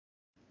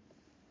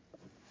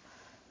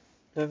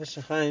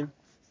Nefesh HaChaim,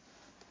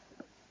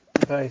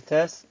 Perek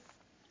Tes.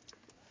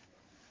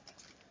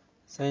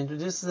 So he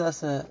introduces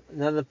us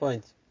another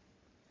point.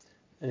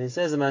 And he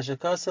says,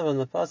 Mashakasav on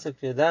the Pasuk,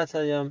 Yadat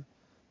Hayom,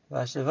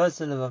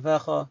 Vashavotze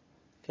Levavecha,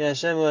 Ki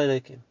Hashem Hu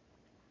Elokim.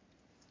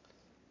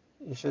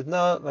 You should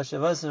know,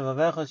 Vashavotze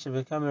Levavecha should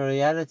become a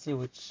reality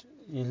which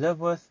you live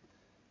with,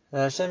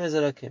 that Hashem is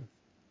Elokim.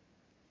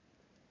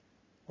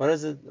 What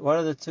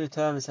are the two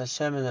terms,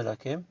 Hashem and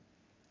Elokim?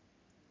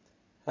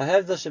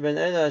 Hahevdel sheben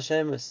Elo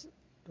Hashem is.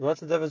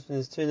 What's the difference between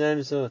these two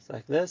names? So it's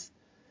like this.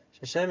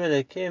 Hashem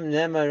Elokim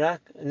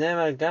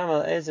nemar gam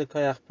al ezer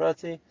koyach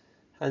prati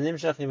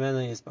hanimshach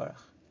imenu yisbarach.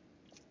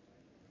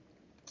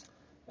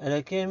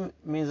 Elokim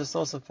means a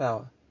source of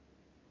power.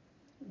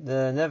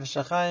 The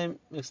Nefesh HaChaim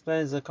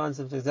explains the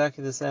concept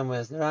exactly the same way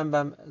as the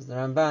Rambam, as the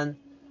Ramban,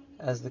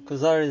 as the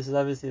Kuzari. This is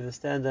obviously the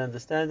standard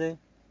understanding,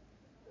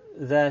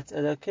 that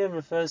Elokim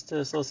refers to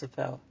a source of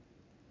power.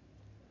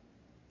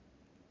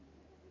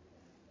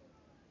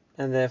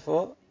 And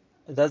therefore,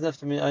 it doesn't have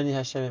to mean only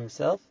Hashem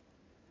himself.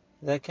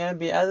 There can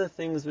be other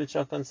things which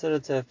are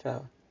considered to have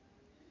power.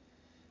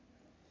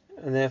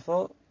 And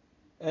therefore,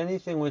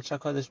 anything which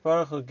HaKadosh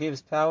Baruch Hu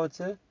gives power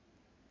to,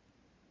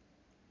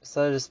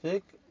 so to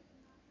speak,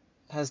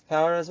 has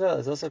power as well.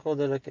 It's also called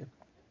Elokim.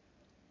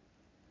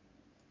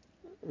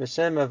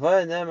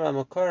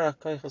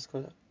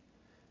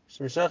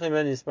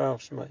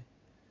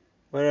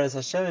 Whereas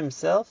Hashem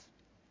himself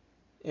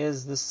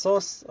is the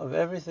source of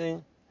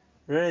everything.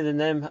 Really, the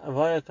name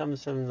Havaya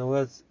comes from the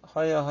words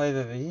Haya,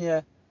 Haya,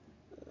 V'Hiyeh,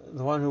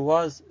 the one who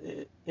was,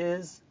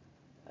 is,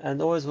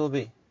 and always will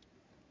be.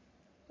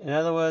 In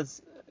other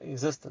words,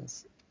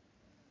 existence.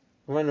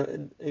 When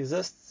it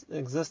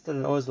existed,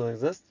 and always will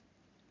exist.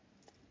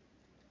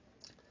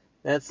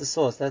 That's the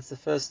source, that's the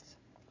first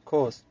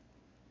cause.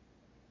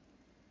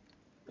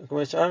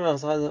 Only after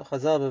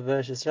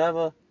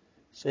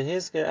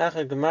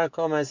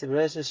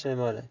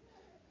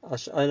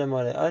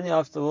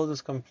the world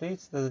is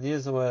complete does it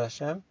use the word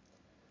Hashem,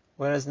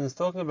 whereas when it's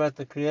talking about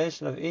the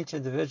creation of each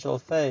individual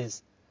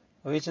phase,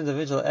 of each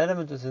individual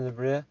element within the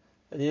Bria,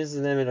 it uses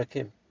the name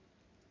Elokim.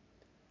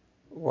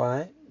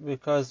 Why?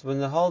 Because when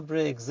the whole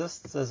Bria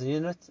exists as a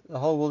unit, the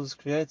whole world is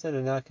created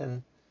and now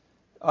can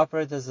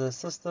operate as a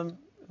system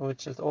in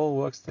which it all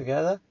works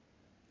together,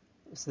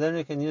 so then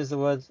we can use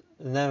the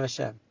name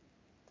Hashem.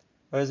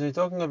 Whereas when we're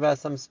talking about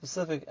some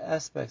specific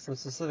aspects, some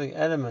specific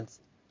elements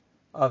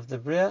of the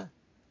Bria,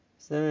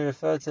 so then we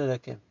refer to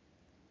Elokim.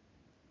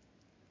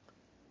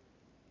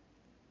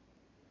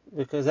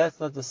 Because that's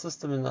not the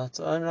system in its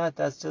own right,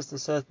 that's just a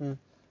certain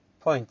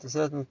point, a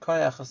certain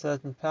koyach, a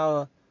certain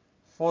power,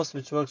 force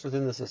which works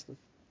within the system.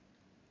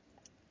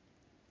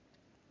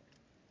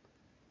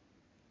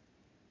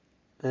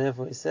 And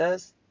therefore he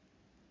says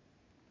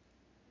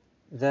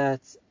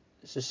that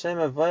Sheshem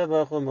Havaya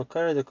Baruch Hu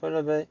Makar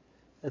Dekolabei,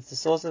 it's the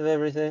source of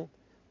everything.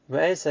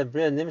 And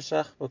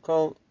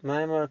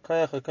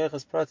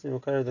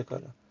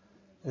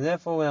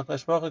therefore, when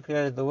HaKadosh Baruch Hu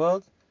created the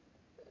world,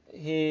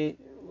 he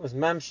was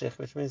mamshich,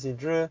 which means he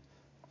drew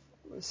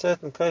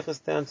certain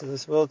koichas down to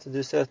this world to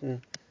do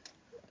certain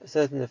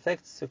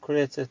effects, to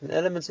create certain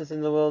elements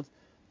within the world.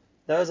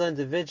 Those are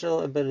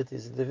individual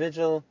abilities,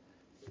 individual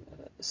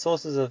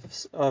sources of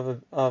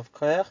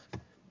koyach,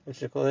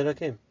 which we call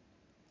Elokim.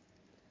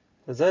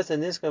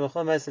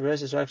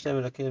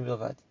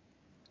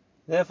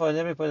 Therefore, in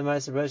every point of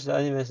Ma'aseh Bereshit, I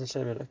only mention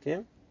Shem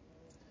Elokim.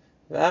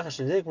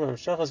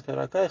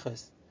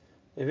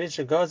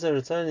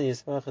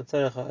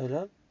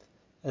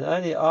 And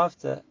only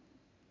after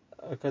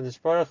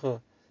HaKadosh Baruch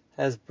Hu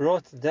has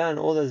brought down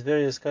all those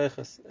various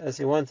koichas as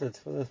he wanted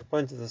for the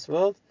point of this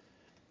world,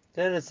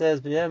 then it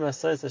says, B'yom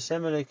Asayis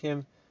Hashem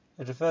Elokim,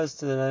 it refers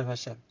to the name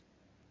Hashem.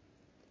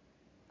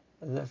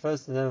 And it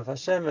refers to the name of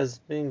Hashem as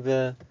being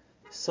the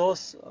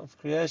source of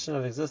creation,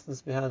 of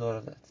existence behind all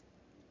of that.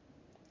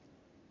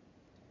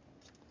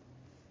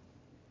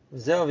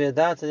 And in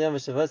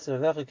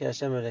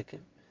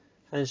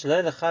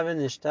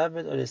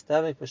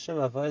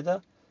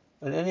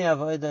any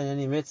avodah, in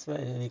any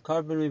mitzvah, in any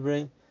carbon we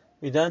bring,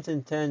 we don't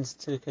intend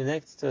to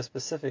connect to a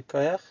specific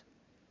koyach.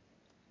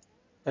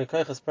 By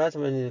koyachas prat,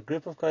 we need a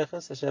group of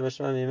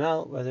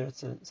koyachas, whether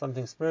it's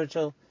something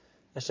spiritual,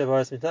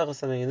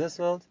 something in this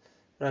world,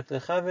 to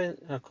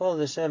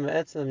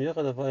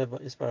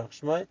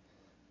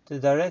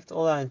direct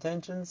all our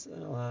intentions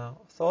and all our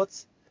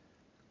thoughts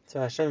to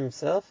Hashem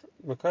himself,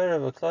 the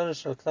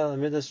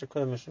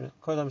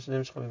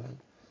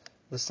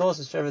source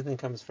which everything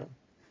comes from.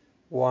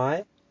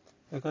 Why?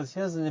 Because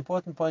here's an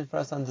important point for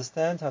us to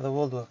understand how the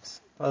world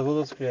works, how the world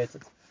was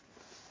created.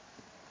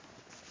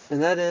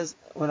 And that is,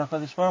 when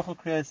HaKadosh Baruch Hu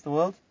creates the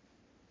world,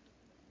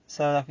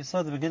 so like we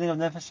saw at the beginning of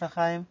Nefesh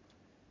HaChaim,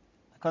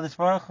 HaKadosh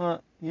Baruch Hu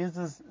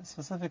uses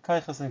specific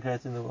koichas in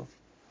creating the world.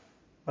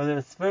 Whether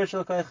it's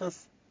spiritual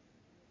koichas,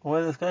 or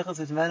whether it's koichas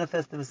which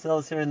manifest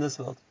themselves here in this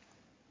world.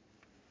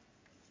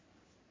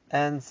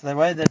 And the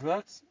way that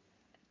works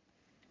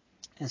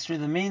is through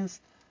the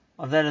means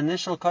of that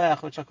initial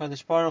koyach which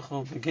HaKadosh Baruch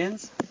Hu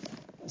begins,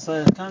 so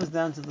it comes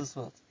down to this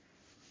world.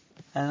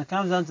 and it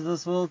comes down to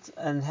this world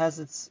and has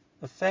its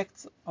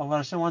effect of what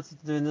Hashem wants it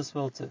to do in this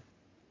world too.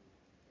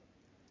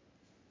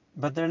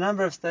 But there are a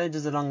number of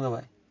stages along the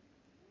way.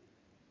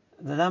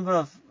 The number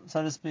of,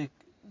 so to speak,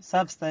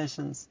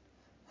 substations,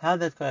 how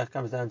that koyach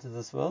comes down to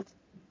this world.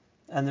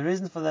 And the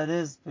reason for that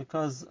is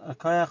because a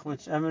koyach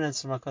which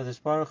emanates from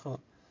HaKadosh Baruch Hu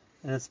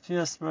in its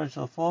pure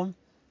spiritual form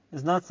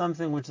is not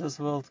something which this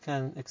world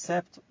can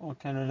accept or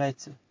can relate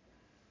to.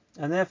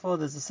 And therefore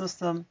there's a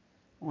system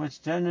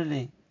which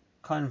generally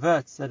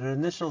converts that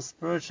initial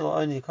spiritual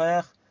only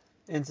koyach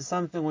into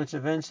something which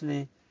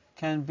eventually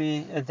can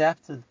be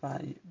adapted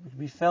by,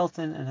 be felt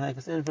in, and have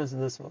its influence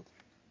in this world.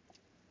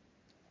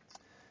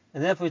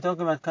 And therefore we talk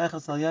about koyach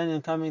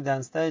salyonim coming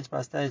down stage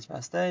by stage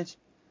by stage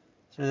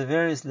through the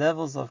various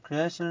levels of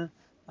creation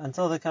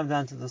until they come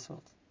down to this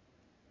world.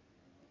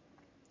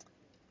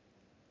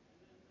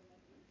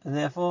 And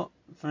therefore,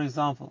 for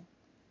example,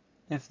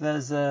 if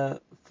there's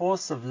a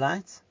force of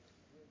light,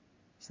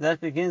 so that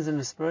begins in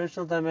the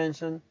spiritual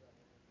dimension,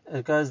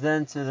 it goes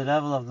then to the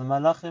level of the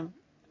malachim,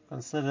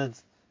 considered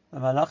the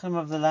malachim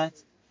of the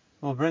light,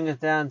 will bring it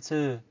down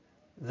to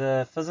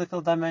the physical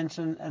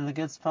dimension, and it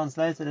gets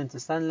translated into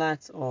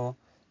sunlight, or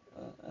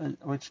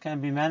which can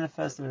be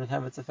manifested and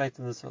have its effect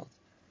in this world.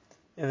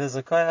 If there's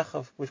a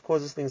koyach which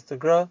causes things to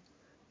grow,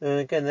 then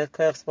again that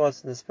koyach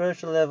starts in the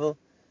spiritual level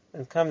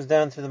and comes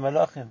down to the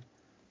malachim.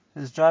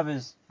 His job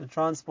is to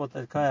transport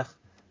that koyach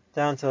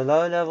down to a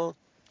lower level,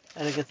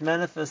 and it gets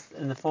manifest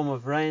in the form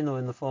of rain or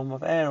in the form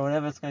of air or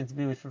whatever it's going to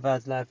be which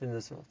provides life in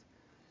this world.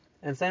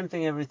 And same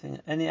thing, everything,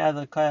 any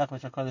other koyach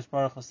which HaKadosh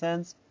Baruch Hu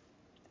sends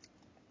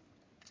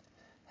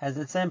has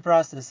the same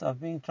process of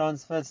being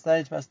transferred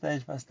stage by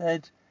stage by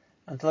stage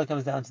until it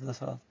comes down to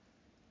this world.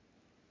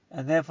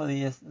 And therefore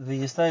the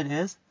yesod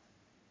is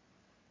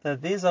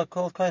that these are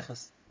called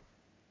koyachs.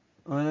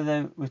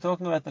 Whether we're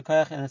talking about the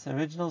koyach in its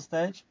original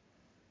stage,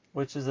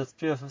 which is its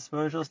pure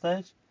spiritual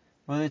stage,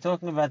 whether we're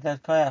talking about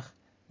that koyach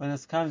when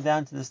it's come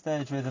down to the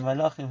stage where the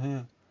malachim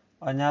who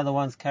are now the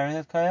ones carrying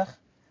that koyach,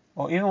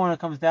 or even when it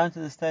comes down to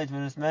the stage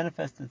when it's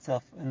manifested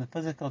itself in the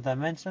physical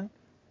dimension,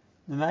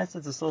 the Ma'aseh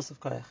is a source of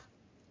koyach.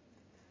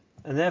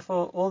 And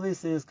therefore all these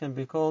things can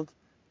be called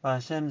by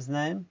Hashem's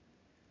name,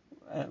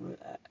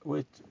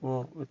 which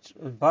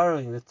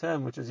borrowing the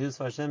term which is used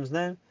for Hashem's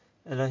name,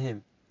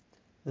 Elohim.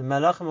 The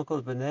malachim are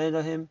called Bnei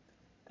Elohim,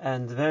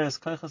 and the various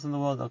koyachs in the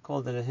world are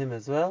called Elohim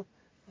as well,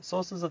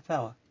 sources of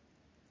power.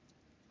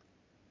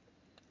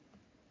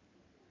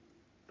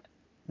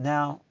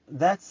 Now,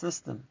 that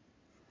system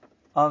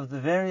of the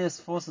various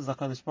forces that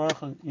HaKadosh Baruch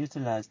Hu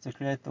utilized to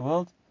create the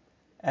world,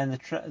 and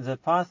the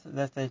path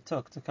that they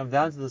took to come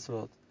down to this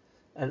world,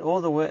 and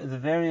all the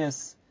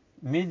various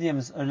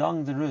mediums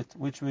along the route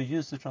which were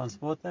used to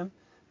transport them,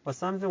 was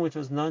something which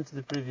was known to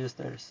the previous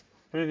Torahs.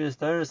 Previous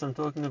Torahs, I'm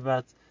talking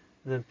about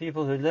the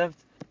people who lived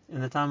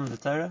in the time of the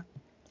Torah.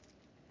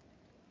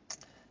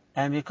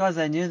 And because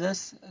they knew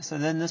this, so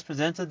then this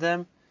presented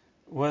them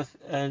with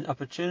an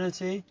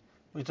opportunity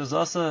which was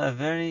also a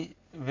very,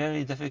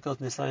 very difficult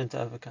nisayon to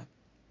overcome.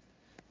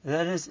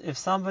 That is, if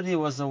somebody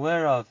was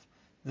aware of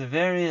the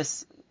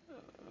various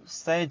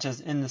stages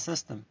in the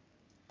system,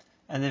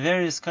 and the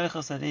various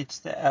koyachos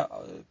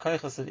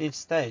at each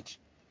stage,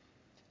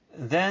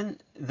 then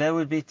they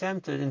would be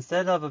tempted,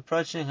 instead of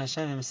approaching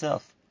Hashem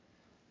Himself,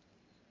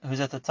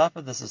 who's at the top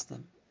of the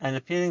system, and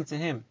appealing to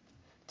Him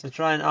to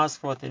try and ask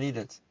for what they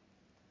needed,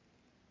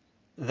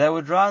 they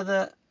would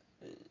rather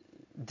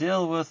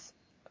deal with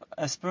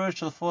a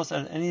spiritual force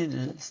at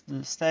any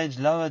stage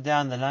lower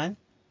down the line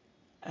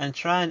and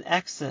try and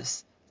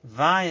access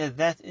via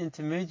that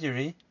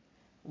intermediary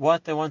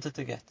what they wanted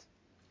to get.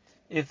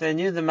 If they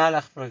knew the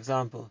Malach, for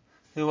example,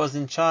 who was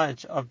in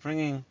charge of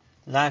bringing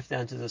life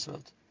down to this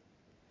world,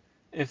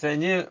 if they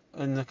knew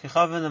in the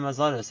Kechav and the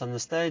Mazaris, on the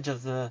stage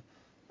of the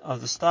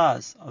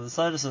stars, of the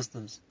solar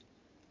systems,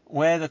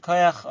 where the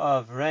koyach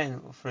of rain,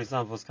 for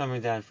example, was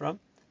coming down from,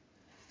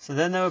 so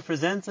then they were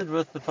presented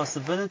with the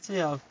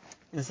possibility of,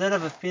 instead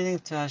of appealing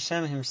to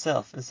Hashem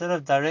Himself, instead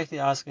of directly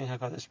asking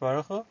HaKadosh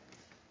Baruch Hu,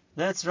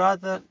 let's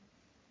rather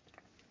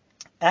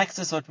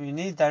access what we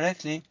need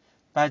directly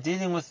by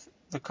dealing with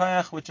the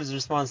koyach which is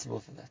responsible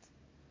for that.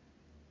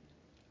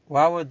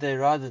 Why would they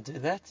rather do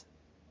that?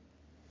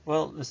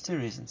 Well, there's two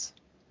reasons.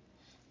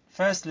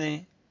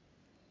 Firstly,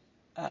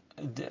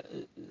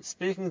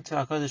 speaking to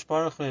HaKadosh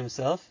Baruch Hu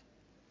Himself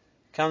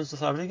comes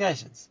with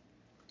obligations.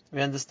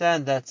 We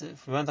understand that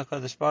if we want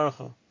HaKadosh Baruch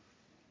Hu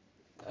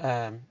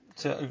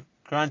to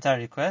grant our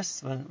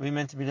requests, when we're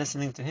meant to be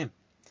listening to Him.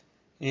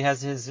 He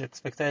has His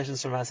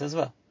expectations from us as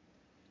well.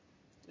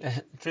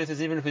 The truth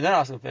is, even if we don't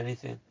ask Him for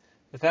anything,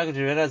 the fact that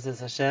we realize that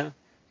Hashem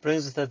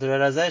brings with that the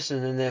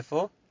realization, and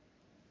therefore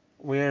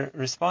we're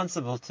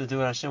responsible to do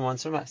what Hashem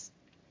wants from us.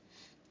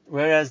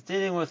 Whereas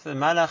dealing with a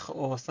malach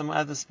or some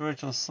other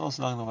spiritual source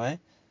along the way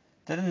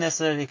didn't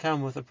necessarily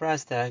come with a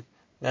price tag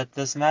that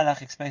this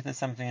malach expected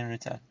something in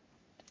return.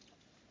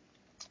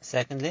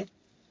 Secondly,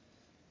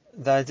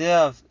 the idea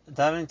of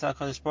diving to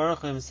HaKadosh Baruch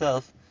Hu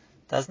Himself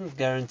doesn't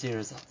guarantee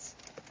results.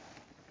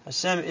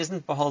 Hashem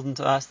isn't beholden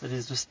to us that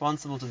He's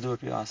responsible to do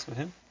what we ask for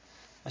Him.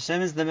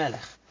 Hashem is the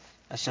Melech.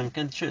 Hashem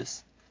can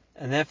choose.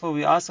 And therefore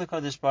we ask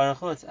HaKadosh Baruch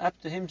Hu, it's up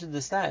to Him to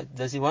decide.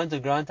 Does He want to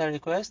grant our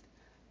request,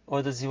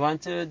 or does He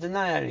want to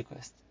deny our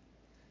request?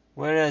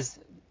 Whereas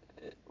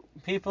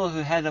people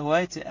who had a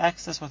way to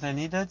access what they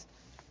needed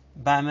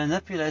by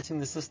manipulating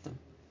the system,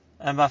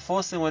 and by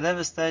forcing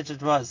whatever stage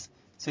it was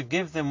to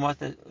give them what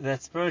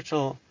that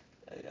spiritual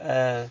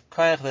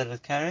koyach that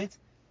it carried.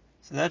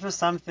 So that was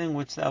something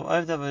which the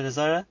Oved Avodah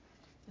Zarah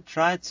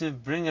tried to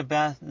bring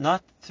about,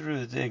 not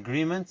through the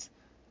agreement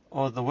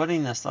or the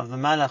willingness of the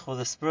malach or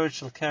the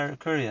spiritual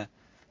courier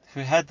who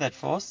had that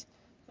force,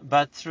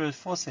 but through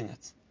forcing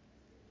it.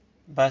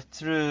 But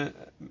through,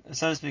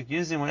 so to speak,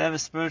 using whatever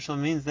spiritual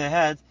means they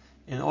had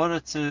in order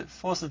to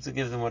force it to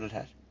give them what it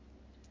had.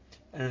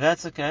 And if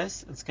that's the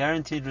case, it's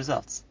guaranteed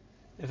results.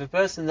 If a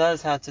person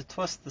knows how to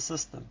twist the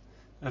system,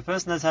 if a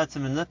person knows how to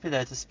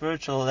manipulate a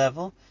spiritual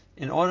level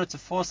in order to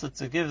force it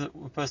to give the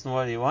person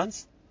what he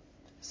wants,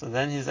 so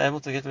then he's able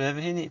to get whatever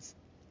he needs.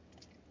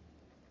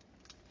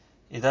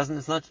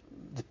 It's not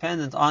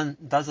dependent on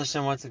does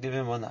Hashem want to give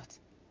him or not.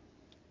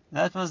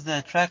 That was the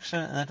attraction,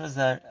 and that was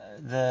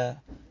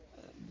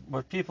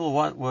what people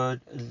were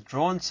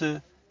drawn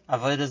to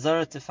Avodah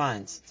Zarah to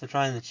find, to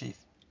try and achieve.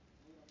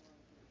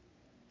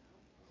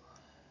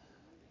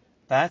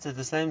 But at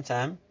the same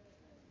time,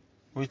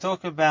 we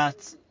talk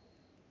about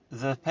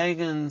the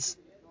pagans,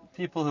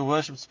 people who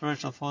worship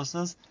spiritual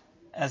forces,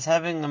 as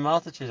having a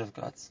multitude of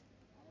gods.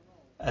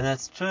 And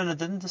that's true, and it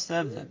didn't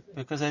disturb them,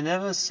 because they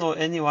never saw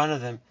any one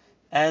of them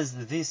as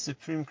the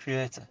supreme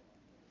creator.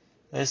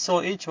 They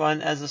saw each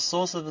one as a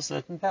source of a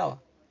certain power.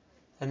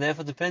 And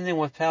therefore, depending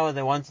what power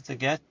they wanted to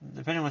get,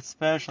 depending what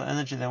spiritual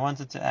energy they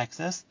wanted to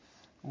access,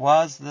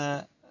 was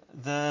the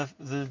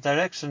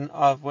direction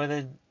of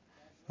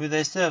who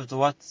they served,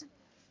 what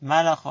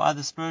malach or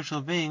other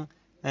spiritual being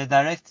they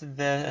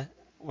directed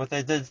what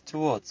they did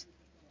towards.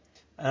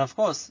 And of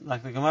course,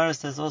 like the Gemara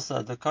says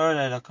also, the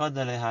korelei lakod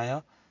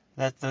alehaya,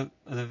 that the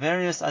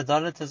various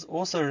idolaters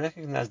also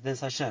recognize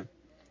there's Hashem.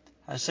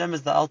 Hashem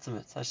is the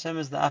ultimate. Hashem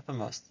is the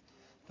uppermost.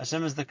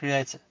 Hashem is the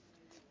creator.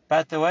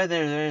 But the way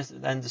they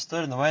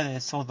understood and the way they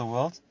saw the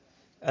world,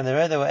 and the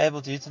way they were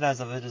able to utilize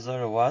Avodah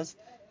Zarah was,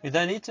 we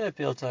don't need to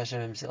appeal to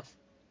Hashem Himself.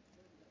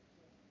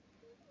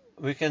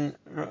 We can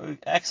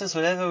access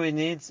whatever we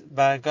need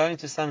by going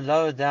to some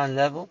lower down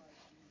level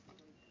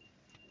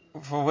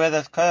for where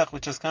that koyach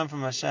which has come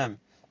from Hashem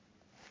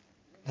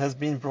has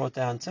been brought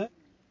down to,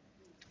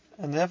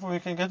 and therefore we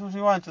can get what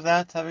we want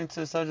without having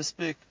to, so to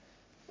speak,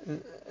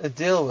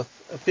 appeal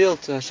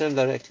to Hashem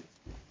directly.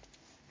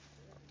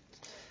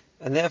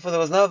 And therefore there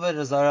was no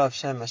Avodah Zarah of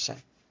Shem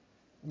Hashem.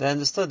 They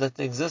understood that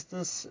the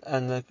existence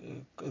and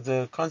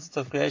the concept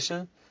of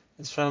creation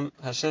is from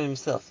Hashem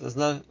Himself.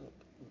 There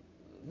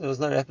was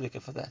no replica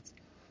for that.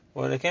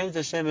 When it came to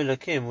Hashem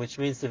Elokim, which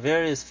means the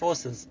various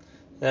forces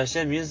that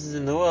Hashem uses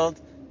in the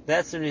world,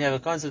 that's when we have a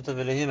concept of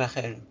Elohim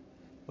Acherim,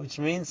 which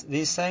means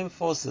these same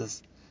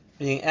forces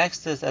being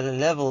accessed at a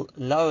level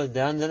lower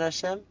down than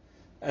Hashem,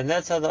 and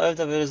that's how the Oved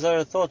Avodah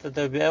Zarah thought that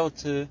they would be able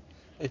to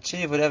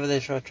achieve whatever they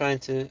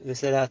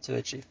set out to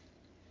achieve.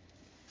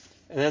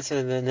 And that's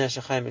what the Ner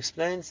Chaim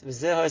explains. We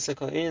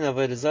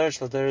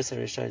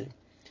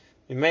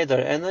made our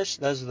Enosh,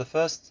 those were the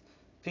first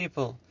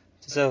people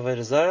to serve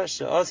Avodah Zarah.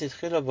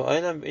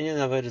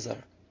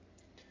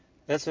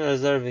 That's when Avodah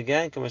Zarah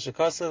began,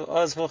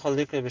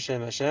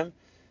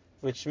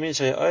 which means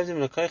they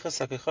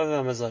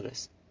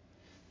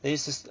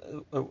used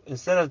to,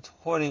 instead of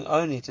hoarding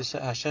only to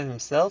Hashem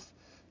Himself,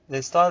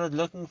 they started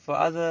looking for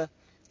other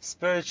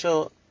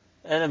spiritual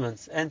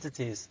elements,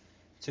 entities,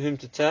 to whom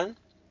to turn,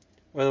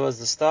 whether it was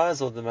the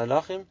stars or the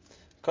malachim.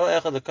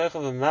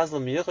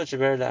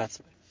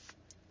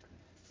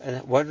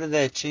 And what did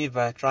they achieve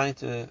by trying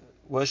to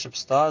worship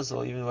stars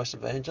or even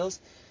worship angels?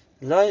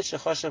 No one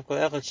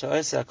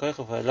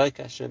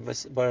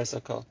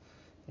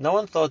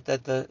thought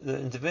that the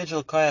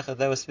individual koyach that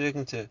they were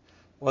speaking to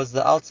was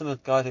the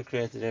ultimate God who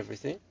created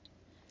everything.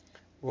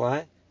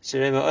 Why?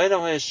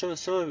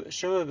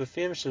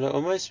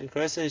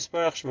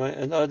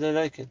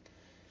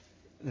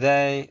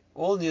 They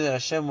all knew that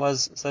Hashem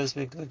was, so to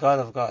speak, the God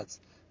of gods,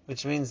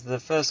 which means the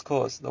first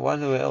cause, the one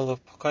who all the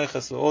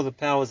koyachas, all the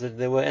powers that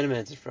they were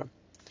emanated from.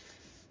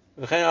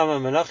 The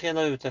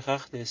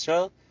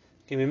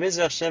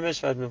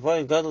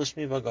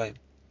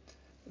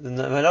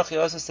Malachi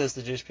also says to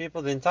the Jewish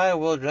people, the entire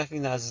world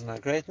recognizes my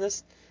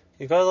greatness,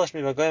 which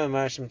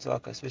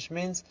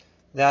means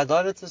the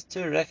idolaters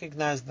too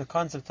recognized the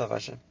concept of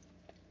Hashem,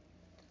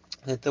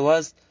 that there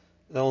was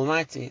the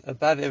Almighty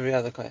above every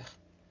other koyach.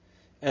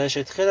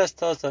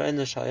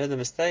 The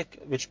mistake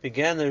which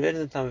began already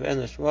in the time of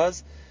Enosh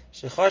was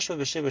in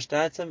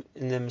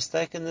their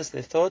mistakenness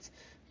they thought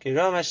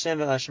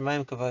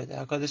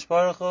HaKadosh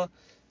Baruch Hu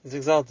is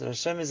exalted,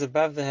 Hashem is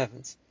above the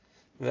heavens,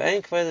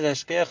 and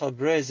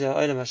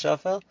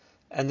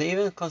they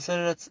even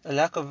considered it a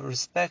lack of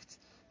respect,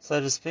 so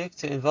to speak,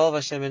 to involve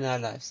Hashem in our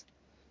lives.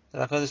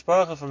 That HaKadosh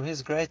Baruch Hu, from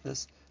His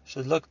greatness,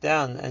 should look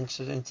down and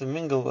should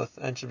intermingle with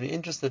and should be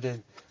interested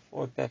in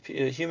or by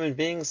human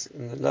beings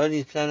in the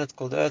lowly planet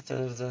called Earth,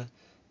 and as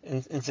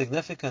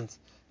insignificant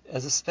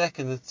as a speck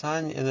in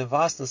the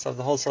vastness of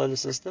the whole solar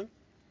system,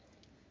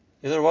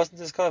 either it wasn't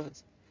discovered.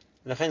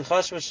 And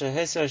therefore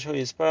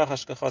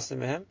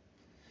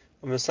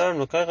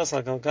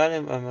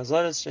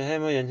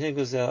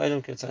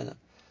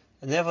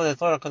they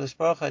thought HaKadosh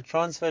Baruch Hu had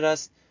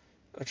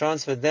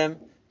transferred them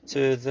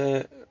to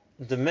the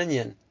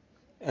dominion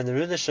and the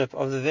rulership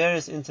of the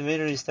various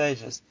intermediary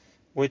stages,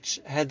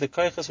 which had the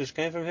koichas which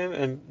came from him,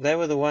 and they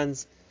were the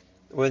ones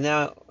who were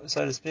now,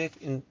 so to speak,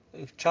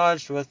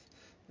 charged with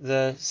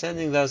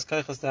sending those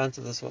koichas down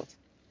to this world.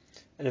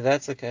 And if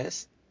that's the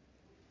case,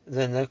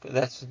 then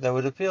that's what they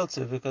would appeal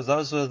to, because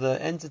those were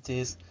the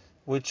entities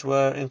which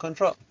were in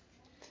control.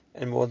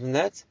 And more than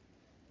that,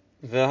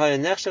 they're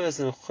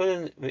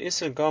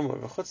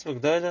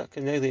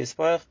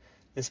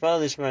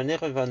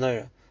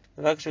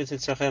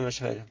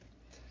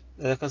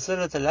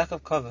considered it a lack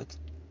of covet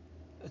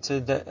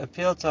to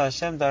appeal to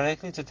Hashem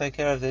directly to take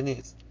care of their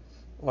needs.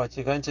 What,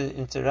 you're going to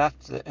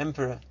interrupt the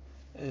emperor,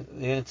 you're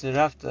going to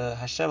interrupt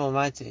Hashem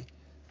Almighty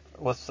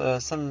with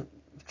some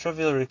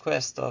trivial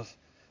request of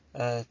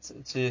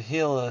to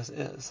heal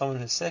someone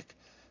who's sick,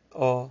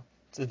 or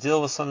to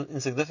deal with some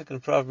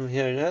insignificant problem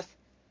here on earth?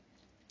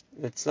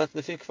 It's not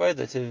the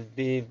fikvayda to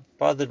be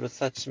bothered with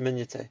such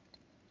minute.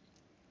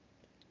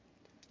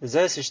 And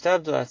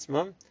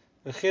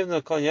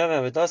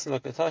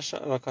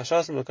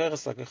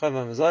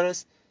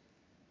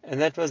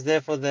that was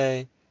therefore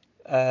they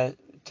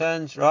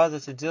turned rather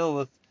to deal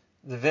with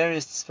the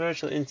various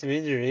spiritual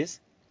intermediaries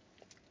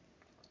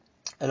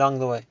along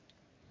the way,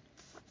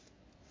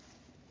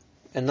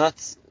 and not,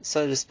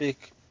 so to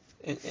speak,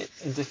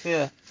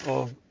 interfere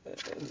or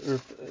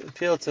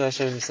appeal to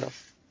Hashem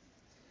himself.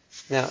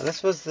 Now,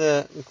 this was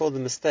we call the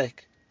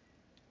mistake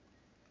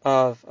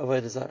of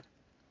Avodah Zarah.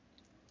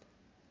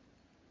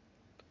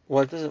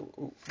 What was it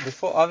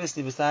before?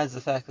 Obviously, besides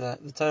the fact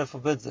that the Torah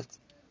forbids it,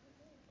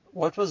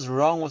 what was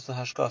wrong with the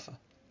hashkafa?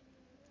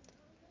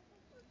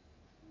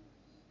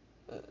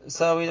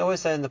 So we always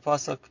say in the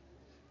pasuk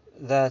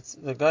that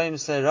the goyim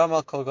say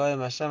Ramal kol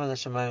goyim Hashem and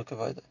Hashemayim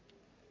kavoda.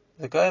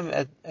 The goyim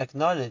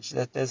acknowledge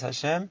that there's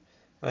Hashem,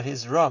 but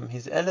He's Ram,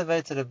 He's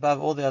elevated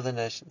above all the other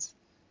nations.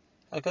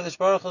 HaKadosh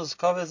Baruch Hu's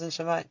cover is in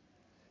Shemayim.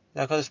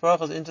 Now HaKadosh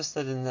Baruch Hu is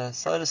interested in the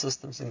solar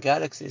systems, in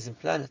galaxies, in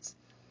planets.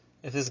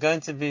 If there's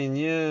going to be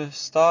new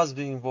stars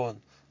being born,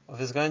 or if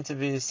there's going to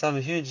be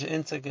some huge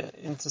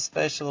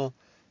interspatial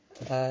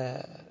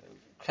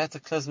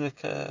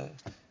cataclysmic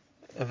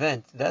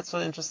event, that's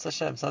what interests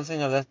Hashem,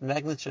 something of that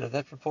magnitude, of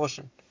that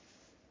proportion.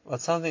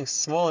 But something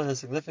small and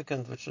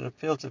insignificant which would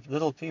appeal to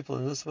little people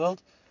in this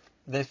world,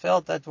 they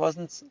felt that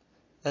wasn't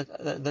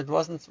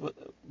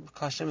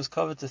Hashem's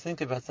covered to think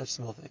about such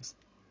small things.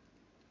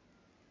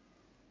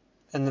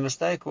 And the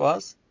mistake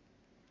was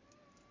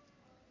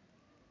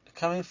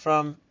coming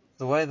from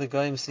the way the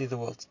goyim see the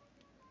world.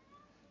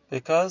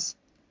 Because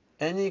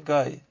any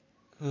guy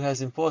who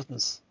has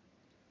importance,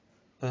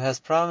 who has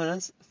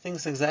prominence,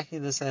 thinks exactly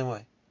the same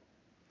way.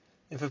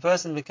 If a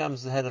person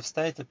becomes the head of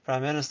state, a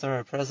prime minister or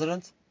a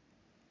president,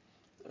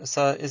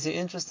 so is he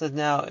interested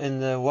now in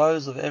the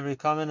woes of every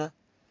commoner,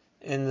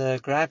 in the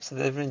gripes of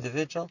every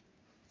individual?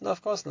 No,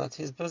 of course not.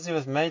 He's busy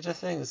with major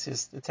things.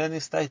 He's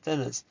attending state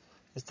dinners.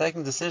 He's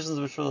taking decisions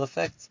which will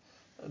affect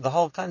the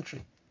whole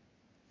country.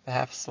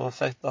 Perhaps will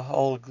affect the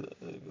whole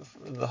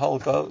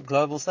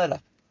global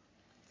setup.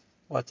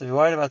 What, to be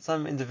worried about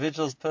some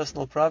individual's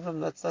personal problem?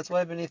 That's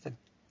way beneath him.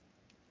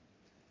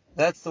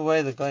 That's the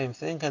way the goyim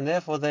think, and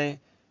therefore they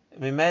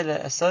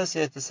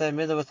associate the same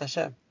midah with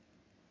Hashem.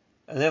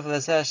 And therefore they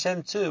say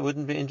Hashem too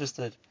wouldn't be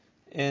interested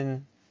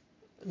in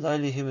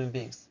lowly human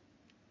beings.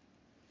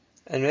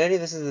 And really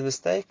this is a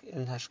mistake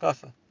in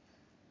hashkafa,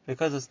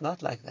 because it's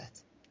not like that.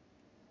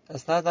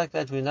 It's not like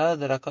that. We know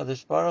that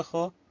HaKadosh Baruch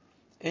Hu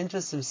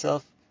interests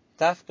himself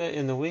dafka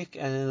in the weak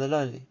and in the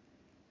lowly.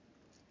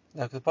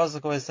 Like the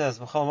pasuk always says,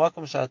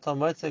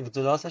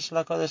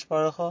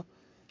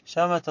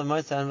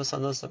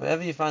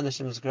 wherever you find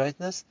Hashem's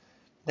greatness,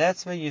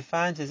 that's where you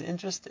find His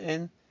interest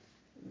in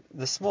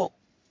the small.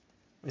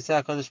 We say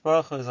HaKadosh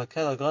Baruch Hu is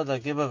Akel HaGodla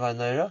Giba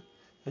V'Noira,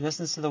 who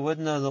listens to the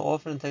widow and the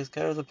orphan and takes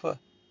care of the poor.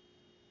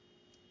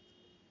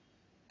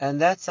 And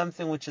that's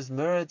something which is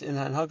mirrored in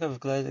Hanhag of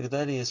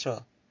Gedolei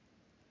Yisrael.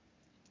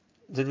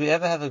 Did we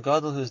ever have a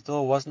Gadol whose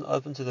door wasn't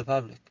open to the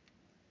public?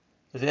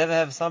 Did we ever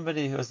have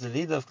somebody who was the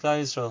leader of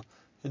Klal Yisrael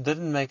who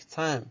didn't make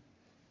time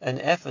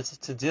and effort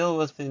to deal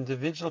with the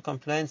individual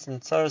complaints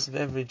and sorrows of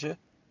every Jew?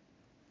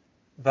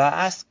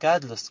 Ba'as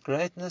Gadlus,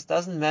 greatness,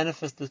 doesn't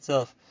manifest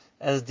itself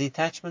as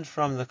detachment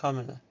from the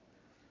commoner,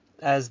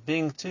 as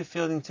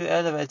feeling too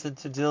elevated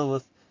to deal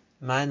with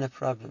minor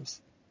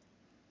problems.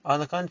 On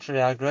the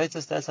contrary, our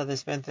greatest, that's how they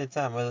spent their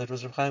time, whether it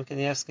was Reb Chaim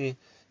Kanievsky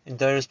in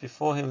Doris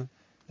before him,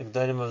 the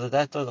Gedolim of the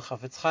Dato, the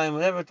Chafetz Chaim,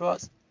 whatever it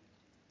was.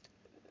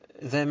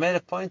 They made a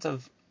point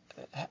of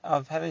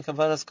having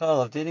Kabbalah's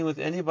call, of dealing with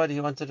anybody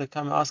who wanted to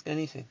come and ask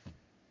anything.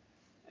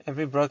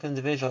 Every broken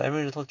individual,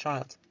 every little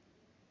child.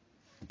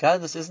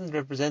 Godless isn't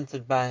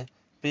represented by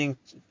being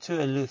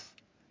too aloof,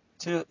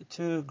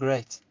 too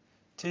great,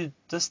 too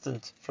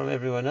distant from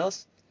everyone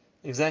else.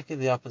 Exactly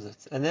the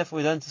opposite. And therefore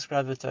we don't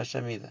describe it to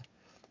Hashem either.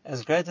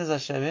 As great as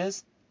Hashem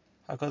is,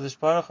 HaKadosh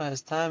Baruch Hu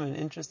has time and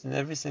interest in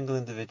every single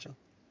individual.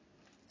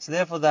 So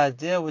therefore the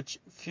idea which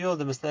fueled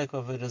the mistake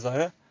of Avodah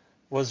Zarah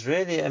was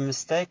really a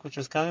mistake which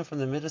was coming from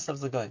the midst of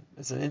the Goyim.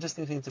 It's an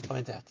interesting thing to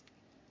point out.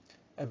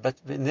 But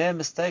in their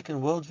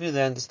mistaken worldview,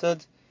 they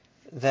understood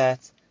that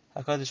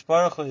HaKadosh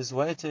Baruch Hu is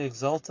way too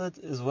exalted,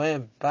 is way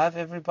above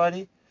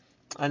everybody,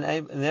 and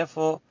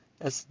therefore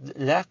it's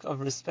lack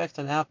of respect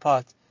on our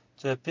part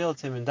to appeal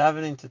to Him in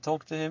davening, to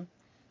talk to Him,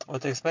 or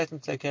to expect Him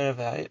to take care of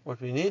what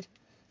we need,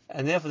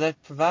 and therefore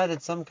that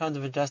provided some kind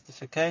of a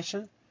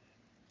justification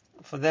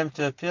for them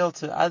to appeal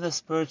to other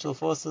spiritual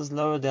forces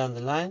lower down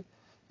the line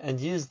and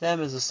use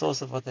them as a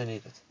source of what they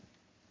needed.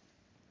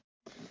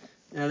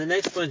 Now the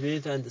next point we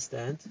need to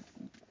understand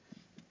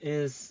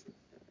is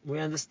we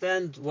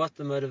understand what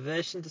the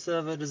motivation to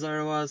serve Avodah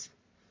Zarah was,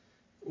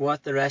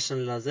 what the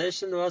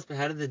rationalization was, but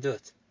how did they do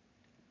it?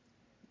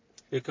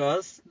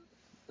 Because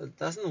it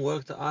doesn't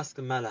work to ask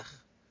a malach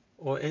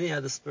or any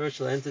other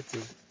spiritual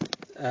entity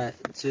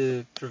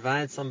to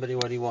provide somebody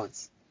what he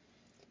wants.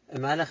 A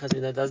malach, as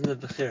we know, doesn't have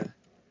bechira,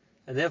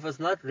 and therefore it's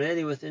not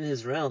really within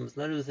his realm, it's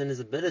not within his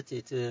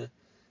ability to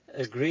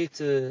agree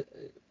to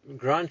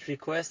grant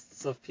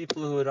requests of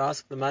people who would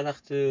ask the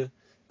malach to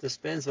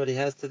dispense what he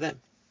has to them.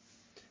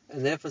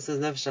 And therefore says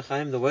Nefesh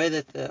HaChaim, the way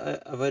that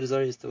Avodah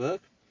Zarah used to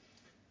work,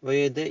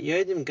 the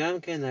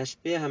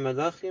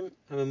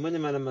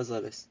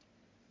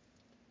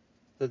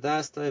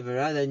Das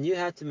Tovera, they knew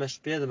how to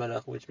mashpia the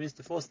malach, which means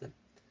to force them,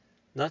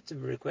 not to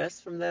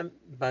request from them,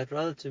 but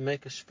rather to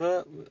make a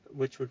shvur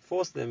which would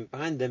force them,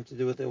 bind them to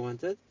do what they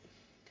wanted.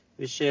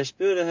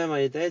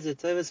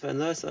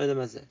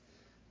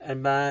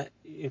 And by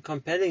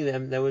compelling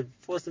them, they would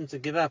force them to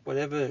give up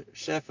whatever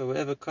shefa,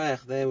 whatever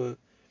koyach they were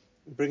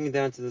bringing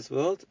down to this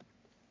world.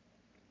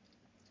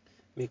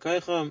 The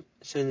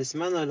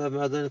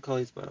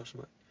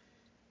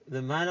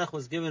malach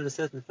was given a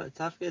certain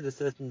tafkid, a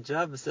certain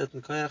job, a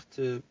certain koyach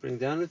to bring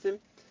down with him,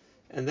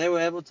 and they were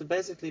able to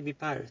basically be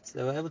pirates.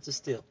 They were able to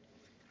steal.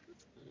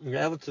 They were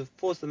able to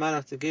force the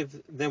malach to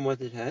give them what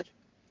it had.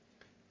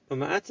 There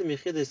were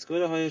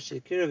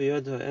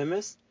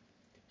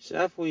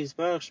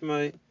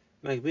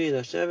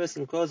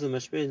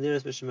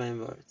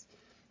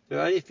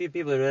only a few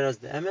people who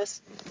realized the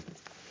emes,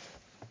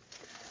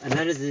 and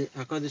that is the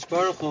HaKadosh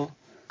Baruch Hu,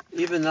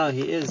 even though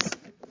He is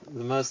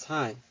the Most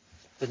High,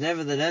 but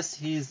nevertheless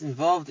He is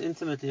involved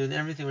intimately with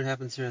everything that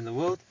happens here in the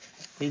world.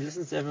 He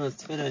listens to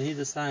everyone's tefillah and He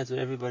decides what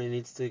everybody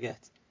needs to get.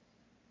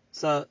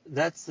 So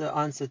that's the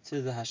answer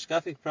to the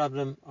hashkafic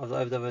problem of the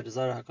Avodah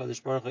Zarah.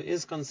 HaKadosh Baruch Hu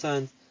is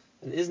concerned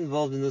and is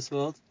involved in this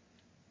world,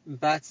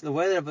 but the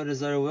way that Avodah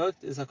Zarah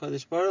worked is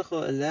HaKadosh Baruch Hu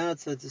allowed,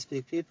 so to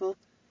speak, people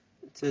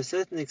to a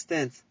certain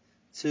extent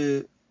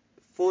to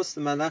force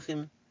the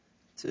malachim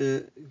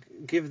to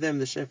give them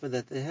the shefa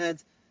that they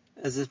had,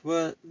 as it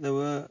were, they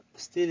were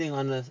stealing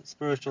on a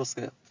spiritual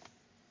scale.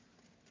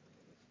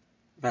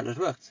 But it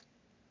worked.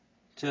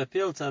 To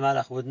appeal to a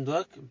malach wouldn't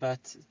work,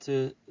 but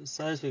to,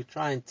 so to speak,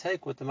 try and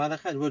take what the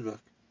malach had would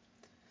work.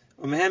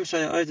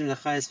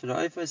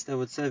 They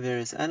would serve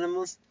various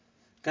animals.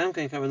 It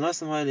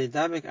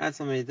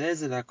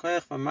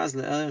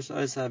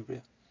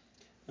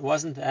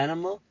wasn't the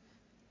animal,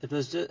 it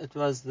was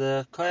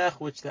the koyach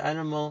which the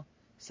animal,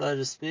 so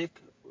to speak,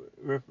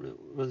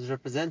 was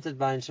represented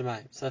by in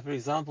Shemayim. So for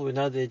example, we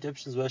know the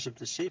Egyptians worshipped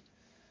the sheep.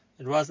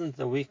 It wasn't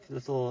the weak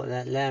little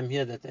lamb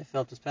here that they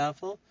felt was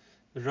powerful,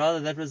 but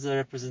rather that was a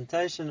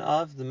representation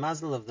of the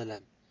muzzle of the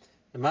lamb.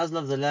 The muzzle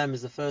of the lamb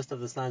is the first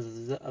of the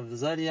signs of the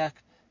zodiac,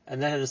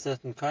 and that had a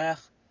certain koyach.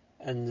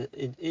 And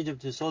in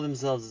Egypt, who saw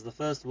themselves as the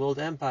first world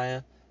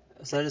empire,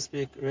 so to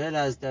speak,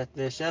 realized that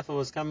their shefa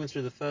was coming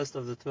through the first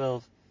of the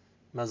 12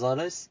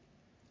 mazalos,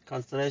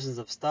 constellations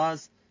of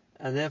stars,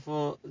 and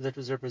therefore that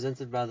was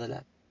represented by the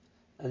lamb.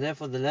 And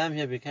therefore the lamb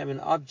here became an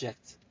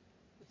object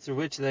through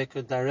which they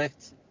could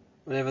direct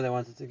whatever they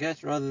wanted to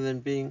get, rather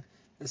than being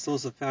a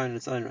source of power in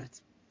its own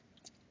right.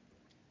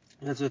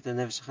 And that's what the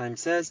Nefesh HaChaim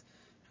says,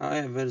 how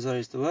Avodah Zarah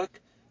used to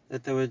work,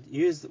 that they would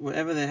use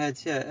whatever they had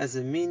here as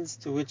a means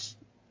to which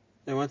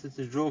they wanted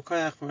to draw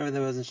koyach from wherever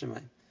there was in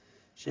Shemayim.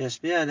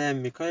 Sheyashpia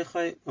aleim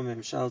mikoychoi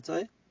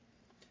umemshaltoi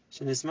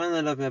shenisman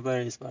alav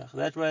me'abari yisbarach.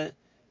 That way, it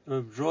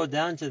would draw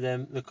down to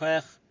them the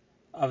koyach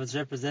of its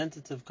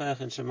representative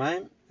koyach in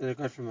Shemayim that it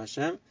got from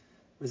Hashem.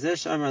 V'zeh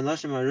she'amar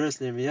anoshim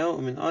aruros l'Yirmiyahu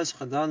u'min oz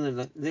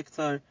chadalnu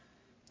liktar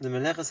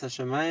l'melechas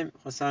haShemayim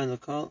chasar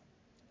l'kol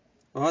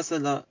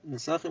v'hasa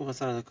l'nisachim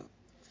chasar l'kol.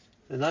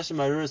 The Nashim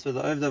Aruros were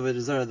the Avodah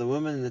Zarah, the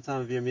women in the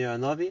time of Yirmiyahu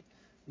Hanavi,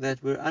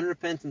 that were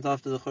unrepentant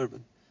after the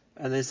Churban.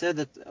 And they said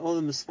that all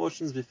the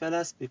misfortunes befell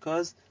us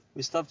because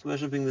we stopped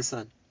worshipping the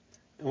sun.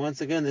 And once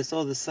again, they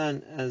saw the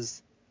sun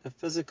as a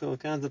physical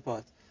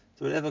counterpart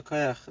to whatever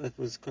koyach that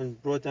was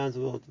brought down to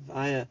the world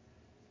via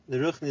the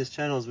ruchnius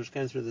channels which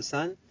came through the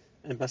sun.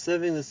 And by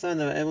serving the sun,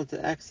 they were able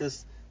to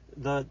access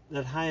that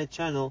higher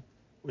channel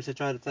which they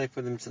tried to take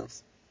for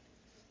themselves.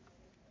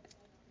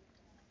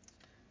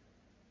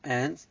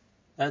 and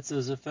that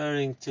was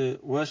referring to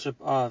worship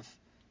of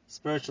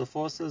spiritual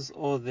forces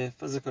or their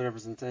physical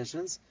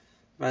representations.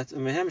 But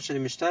they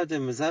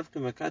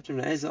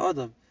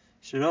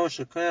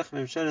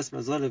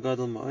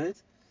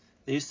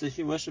used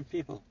to worship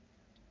people.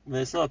 When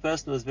they saw a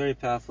person who was very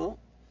powerful,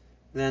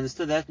 they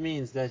understood that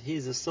means that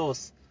he's a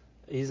source.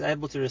 He's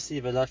able to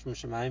receive a lot from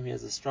Shemaim. He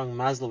has a strong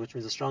mazal, which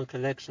means a strong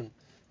connection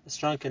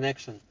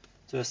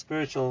to a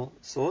spiritual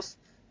source.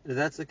 If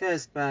that's the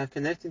case, by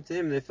connecting to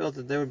him, they felt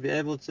that they would be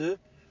able to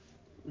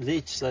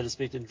leech, so to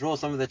speak, to draw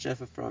some of that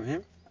shefa from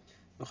him.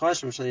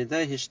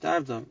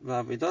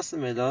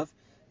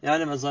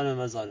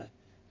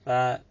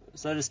 By,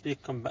 so to speak,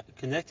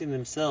 connecting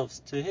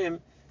themselves to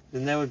him,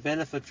 then they would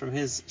benefit from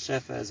his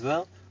shefa as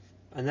well.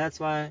 And that's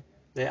why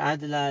they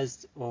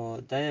idolized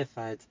or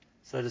deified,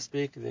 so to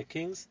speak, their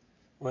kings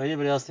or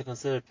anybody else they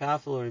considered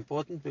powerful or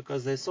important,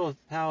 because they saw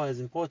power as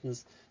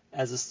importance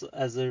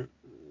as a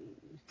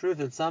proof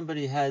that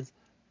somebody had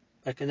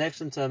a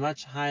connection to a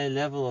much higher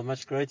level or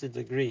much greater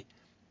degree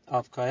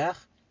of koyach,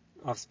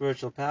 of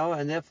spiritual power,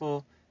 and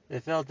therefore they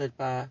felt that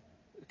by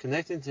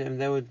connecting to him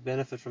they would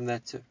benefit from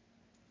that too.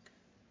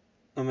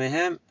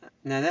 Now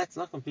that's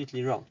not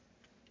completely wrong.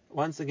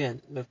 Once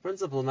again, the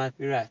principle might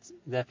be right,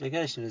 the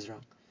application is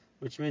wrong,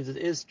 which means it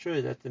is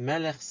true that the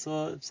Melech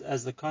serves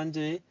as the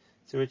conduit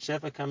through which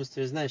Shefa comes to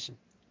his nation.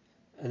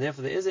 And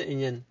therefore there is an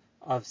inyan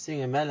of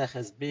seeing a Melech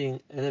as being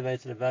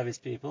elevated above his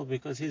people,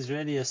 because he's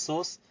really a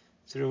source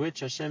through which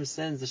Hashem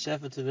sends the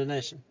Shefa to the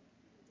nation.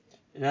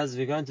 And as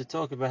we're going to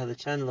talk about how the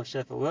channel of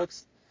Shefa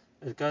works,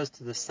 it goes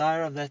to the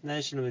sire of that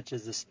nation, which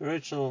is the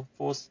spiritual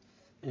force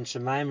in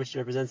Shemaim, which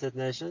represents that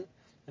nation.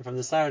 And from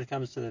the sire it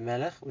comes to the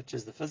Melech, which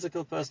is the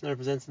physical person who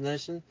represents the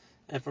nation.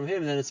 And from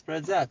him then it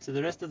spreads out to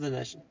the rest of the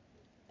nation.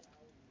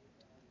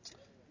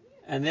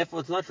 And therefore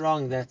it's not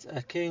wrong that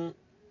a king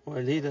or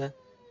a leader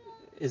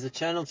is a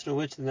channel through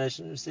which the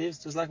nation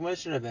receives, just like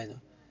Moshe Rabbeinu.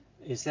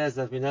 He says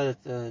that we know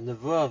that the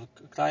Nevuah of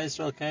Klal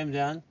Yisrael came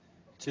down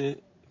to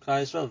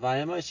Klal Yisrael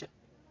via Moshe.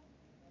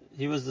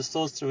 He was the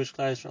source through which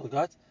Klal Yisrael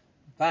got,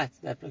 but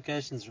the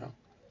application is wrong.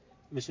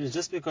 Which means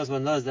just because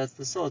one knows that's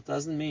the source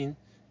doesn't mean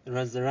it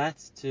has the right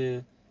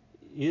to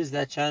use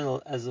that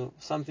channel as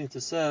something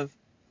to serve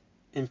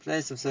in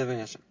place of serving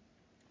Hashem.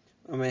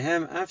 Even if a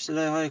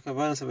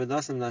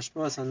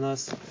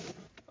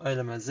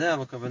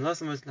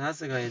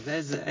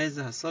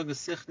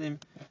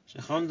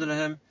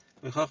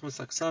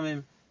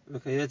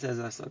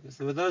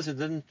there were those who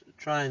didn't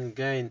try and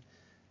gain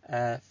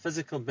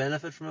physical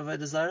benefit from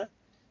Avodah Zarah.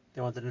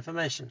 They wanted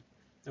information,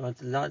 they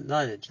wanted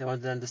knowledge, they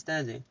wanted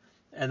understanding,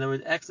 and they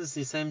would access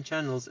these same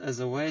channels as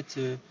a way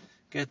to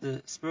get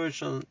the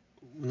spiritual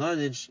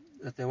knowledge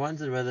that they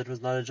wanted, whether it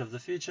was knowledge of the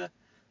future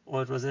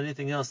or it was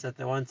anything else that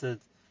they wanted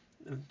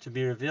to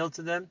be revealed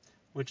to them,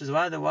 which is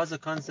why there was a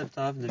concept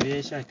of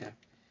Nevi'ei Sheker.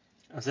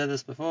 I've said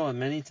this before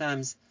many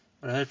times,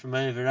 what I heard from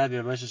my Rabbi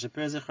Moshe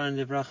Shapiro Zichron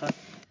Livracha,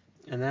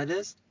 and that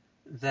is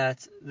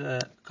that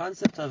the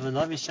concept of a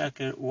Navi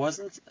Sheker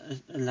wasn't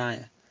a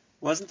liar,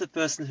 wasn't a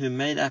person who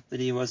made up that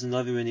he was a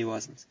Navi when he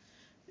wasn't.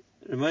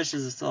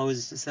 Moshe always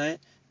used to say,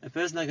 a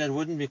person like that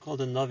wouldn't be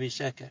called a Navi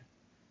Sheker,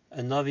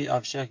 a Navi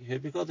of Sheker,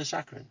 he'd be called a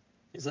Shakran.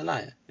 He's a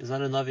liar, he's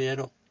not a Navi at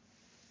all.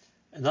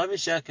 A Navi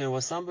Sheker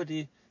was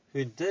somebody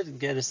who did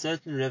get a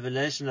certain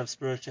revelation of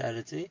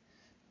spirituality,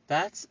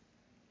 but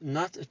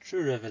not a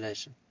true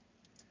revelation.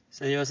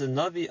 So he was a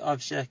Navi of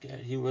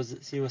Sheker. He was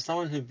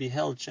someone who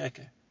beheld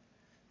Sheker.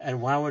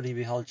 And why would he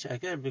behold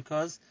Sheker?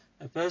 Because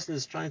a person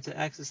who's trying to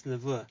access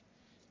Nevuah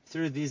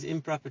through these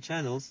improper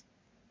channels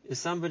is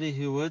somebody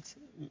who would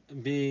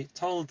be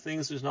told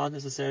things which are not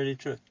necessarily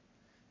true.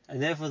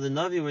 And therefore the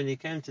Navi, when he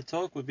came to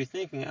talk, would be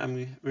thinking,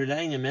 I'm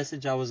relaying a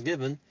message I was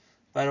given,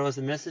 but it was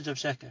a message of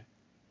Sheker,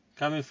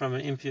 coming from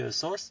an impure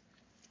source.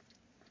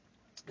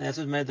 That's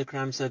what made the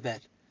crime so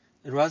bad.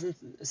 It wasn't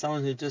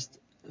someone who just,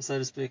 so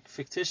to speak,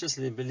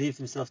 fictitiously believed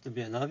himself to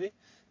be a Navi.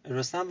 It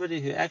was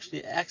somebody who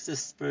actually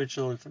accessed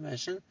spiritual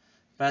information,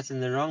 but in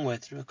the wrong way,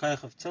 through a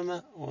koyach of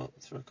tumah, or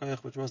through a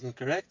koyach which wasn't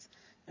correct,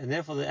 and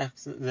therefore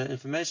the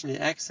information he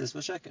accessed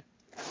was sheker.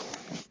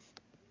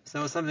 So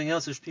it was something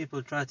else which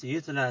people tried to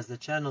utilize, the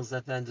channels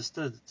that they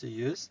understood to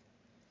use.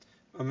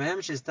 They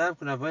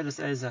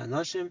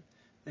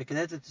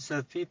connected to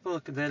serve people,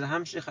 to know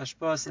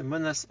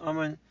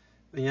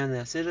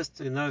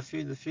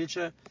the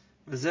future.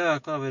 This is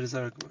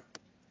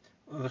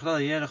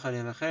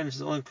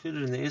all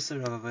included in the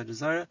Isser of Avodah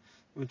Zarah,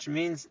 which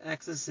means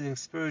accessing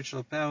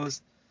spiritual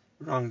powers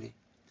wrongly.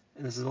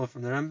 And this is all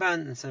from the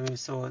Ramban, and so we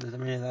saw that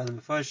many of the other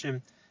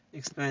Mefarshim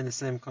explain the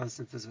same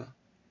concept as well.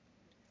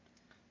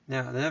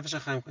 Now, the Nefesh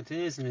HaChaim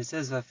continues, and he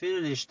says,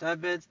 "Vafilu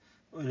lishtabed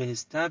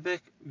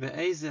ulehistabek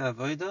be'eze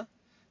avoda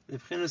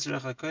lebchinus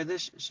Ruach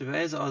HaKodesh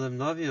shebe'eze adam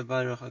navi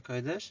u'bar Ruach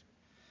HaKodesh."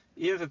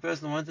 Even if a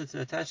person wanted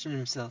to attach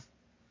himself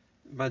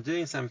by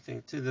doing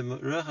something to the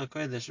Ruach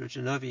HaKodesh which a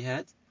navi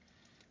had,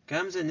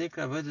 gamze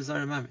nikra avodah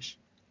zarah mamish.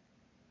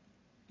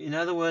 In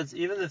other words,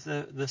 even if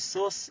the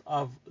source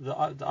of the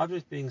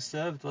object being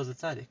served was a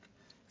tzaddik,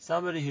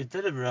 somebody who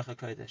did a Ruach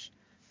HaKodesh,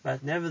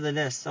 but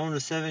nevertheless someone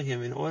was serving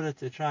him in order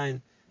to try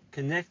and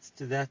connect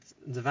to that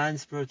divine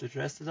spirit which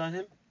rested on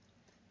him,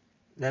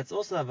 that's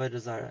also avodah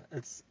zarah.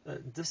 It's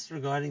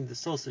disregarding the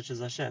source, which is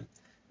Hashem.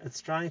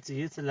 It's trying to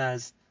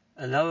utilize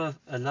a lower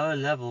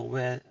level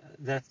where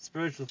that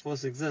spiritual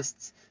force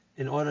exists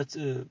in order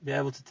to be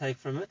able to take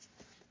from it,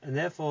 and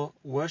therefore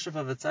worship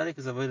of a tzaddik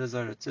is avodah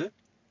zarah too.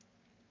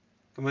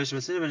 And we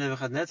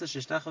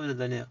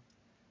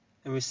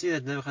see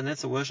that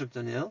Nebuchadnezzar worshipped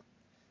Daniel,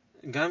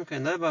 not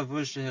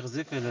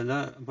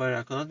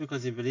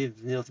because he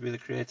believed Daniel to be the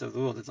creator of the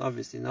world, it's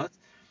obviously not.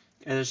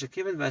 He saw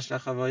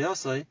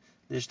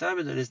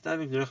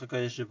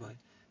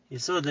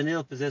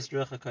Daniel possess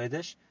Ruach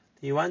HaKodesh.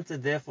 He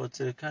wanted therefore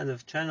to kind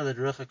of channel that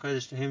Ruach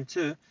HaKodesh to him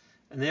too,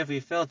 and therefore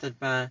he felt that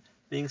by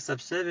being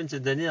subservient to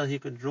Daniel he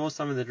could draw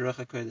some of the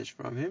Ruach HaKodesh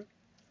from him.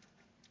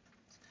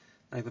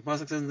 Like the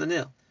Pasuk says in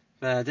Daniel.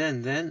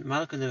 Then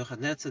Malka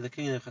Nebuchadnezzar, the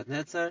king of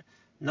Nebuchadnezzar,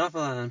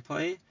 Nafal and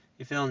Poi,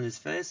 he fell on his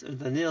face, and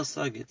Daniel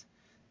Sagit,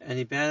 and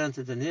he bowed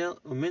unto Daniel,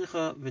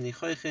 Umincha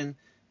v'nichoichin,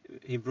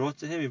 he brought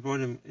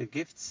him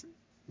gifts,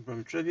 he brought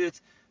him tribute,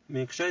 and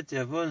he said,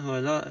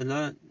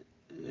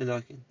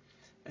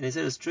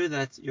 it's true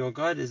that your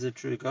God is a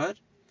true God,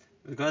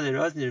 the God that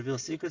rose and he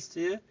reveals secrets to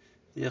you,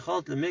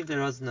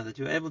 that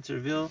you are able to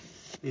reveal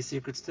these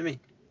secrets to me.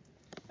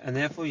 And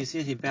therefore you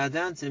see he bowed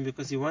down to him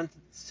because he wanted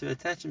to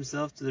attach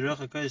himself to the Ruach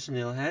HaKodesh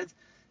Daniel had,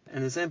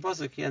 and the same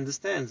pasuk he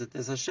understands that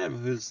there's Hashem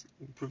who's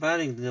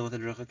providing Daniel with the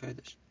Ruach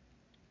HaKodesh.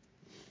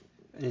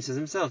 And he says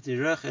himself, the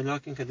Ruach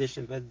Elokim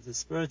Kadishim, but the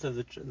spirit of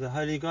the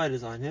Holy God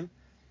is on him,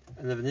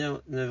 and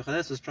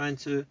Nebuchadnezzar was trying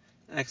to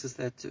access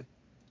that too.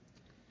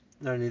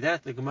 Not only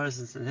that, the Gemara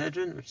in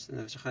Sanhedrin, which the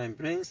Nefesh HaChaim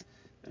brings,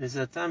 and he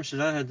said, Tam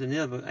Shelo had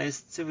Daniel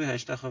b'Eis Tzivui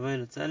Hashtachavei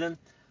L'Tzelem,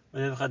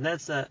 when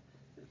Nebuchadnezzar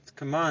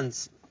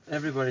commands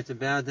everybody to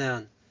bow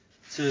down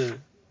to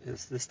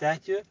the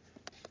statue,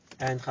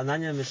 and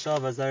Hananiah, Mishael,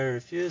 Azariah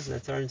refused, and they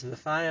thrown into the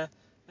fire,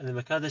 and the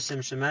Makadashim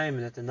Shemaim,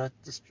 and that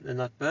they're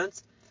not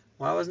burnt.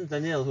 Why wasn't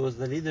Daniel, who was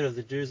the leader of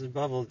the Jews of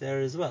Babel, there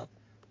as well?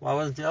 Why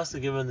wasn't he also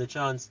given the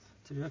chance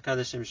to be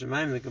Makadashim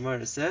Shemaim? The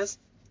Gemara says,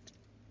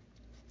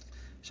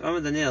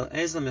 Shama Daniel,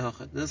 Ezel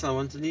Mehachat, this I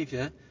want to leave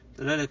here,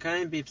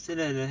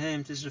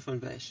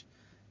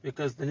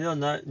 because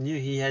Daniel knew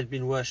he had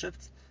been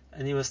worshipped,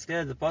 and he was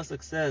scared. The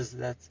Pasuk says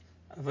that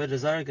avodah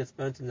zarah gets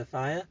burnt in the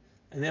fire,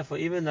 and therefore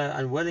even though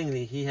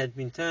unwillingly he had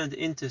been turned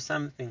into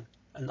something,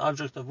 an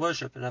object of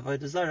worship, an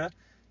avodah zarah,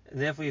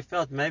 and therefore he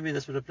felt maybe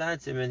this would apply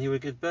to him and he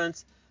would get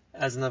burnt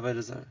as an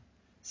avodah zarah.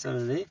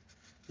 Similarly,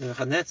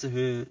 Nebuchadnezzar,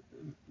 who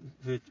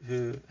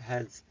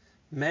had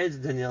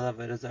made Daniel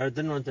avodah zarah,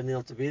 didn't want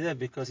Daniel to be there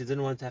because he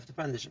didn't want to have to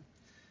punish him.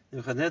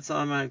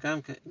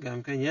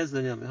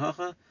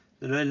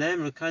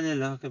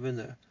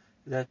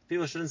 That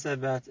people shouldn't say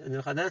about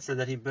Nebuchadnezzar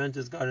that he burnt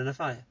his God in a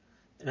fire.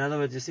 In other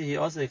words, you see, he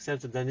also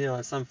accepted Daniel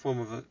as some form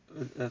of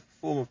a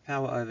form of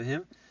power over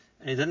him,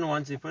 and he didn't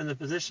want to be put in the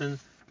position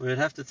where he'd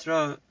have to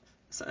throw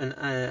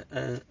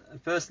a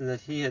person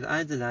that he had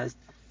idolized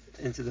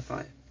into the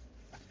fire.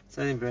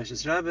 So in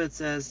Bereshis Rabbah it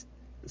says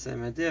the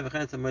same idea.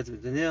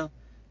 Daniel,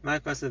 he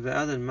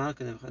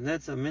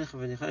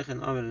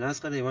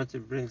wanted to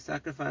bring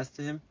sacrifice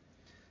to him.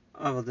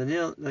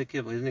 Daniel, he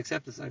didn't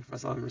accept the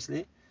sacrifice,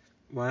 obviously.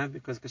 Why?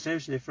 Because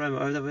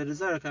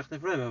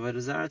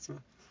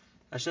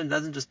Hashem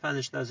doesn't just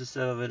punish those who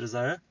serve avodah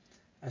zarah.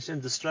 Hashem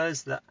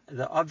destroys the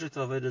object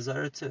of avodah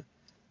zarah too.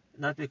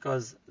 Not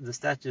because the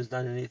statue has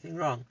done anything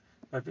wrong,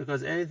 but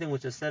because anything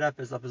which is set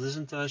up as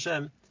opposition to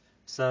Hashem,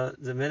 so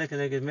the Melech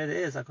Neged Melech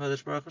is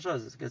HaKadosh Baruch Hu,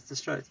 it gets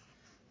destroyed.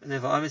 And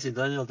therefore, obviously,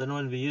 Daniel didn't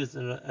want to be used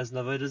as an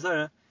avodah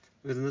zarah,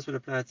 because then this would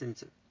apply to him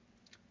too.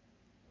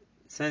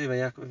 Same by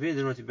Yaakov Avinu,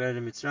 didn't want to be buried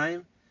in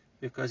Mitzrayim,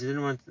 because he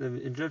didn't want the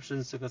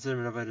Egyptians to consider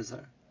him an avodah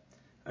zarah.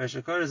 Which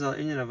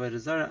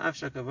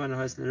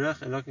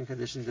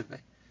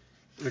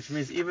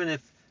means even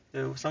if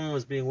someone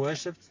was being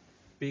worshipped,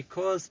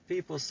 because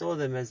people saw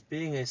them as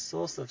being a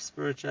source of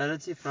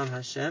spirituality from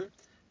Hashem,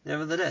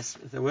 nevertheless,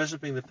 if they're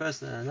worshipping the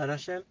person and not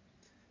Hashem,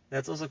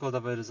 that's also called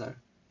avodah zarah.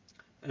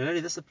 And really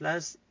this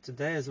applies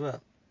today as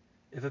well.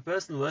 If a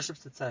person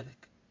worships a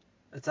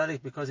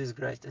tzaddik because he's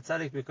great, a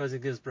tzaddik because he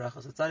gives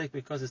brachos, a tzaddik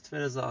because his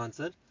tefillahs are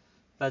answered,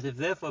 but if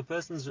therefore a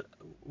person's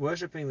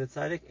worshipping the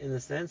tzaddik in the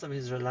sense of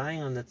he's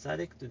relying on the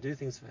tzaddik to do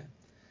things for him,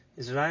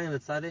 he's relying on the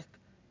tzaddik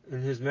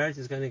in whose merit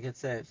he's going to get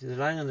saved, he's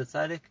relying on the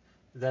tzaddik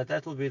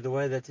that will be the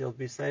way that he'll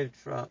be saved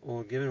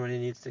or given what he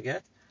needs to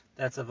get,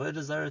 that's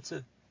avodah zarah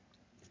too.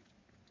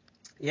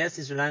 Yes,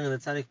 he's relying on the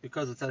tzaddik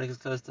because the tzaddik is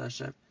close to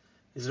Hashem.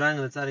 He's relying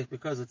on the tzaddik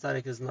because the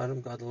tzaddik is an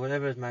Adam God, or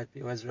whatever it might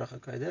be, or is Ruach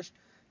HaKodesh.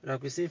 But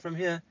like we see from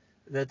here,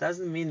 that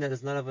doesn't mean that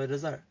it's not avodah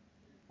zarah.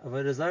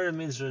 Avodah zarah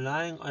means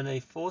relying on a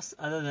force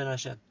other than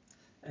Hashem.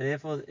 And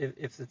therefore,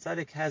 if the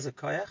tzaddik has a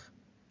koyach,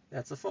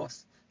 that's a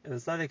force. If the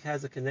tzaddik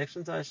has a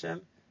connection to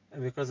Hashem,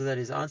 and because of that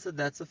he's answered,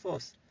 that's a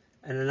force.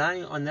 And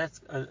relying on that,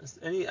 on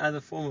any other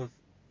form of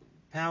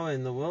power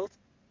in the world,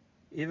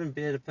 even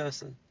be it a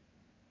person,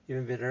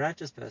 even be it a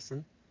righteous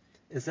person,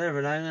 instead of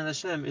relying on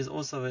Hashem, is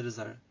also avodah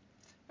zarah.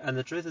 And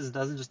the truth is, it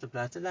doesn't just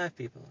apply to live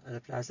people, it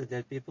applies to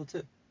dead people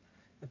too.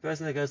 A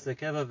person that goes to the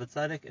Keva of a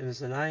tzaddik and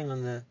is relying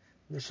on the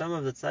neshama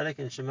of the tzaddik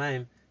and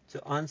Shemaim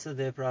to answer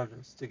their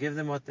problems, to give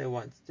them what they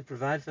want, to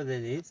provide for their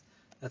needs,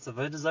 that's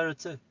avodah zarah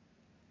too.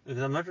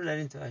 Because I'm not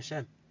relating to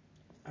Hashem.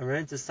 I'm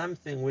relating to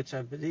something which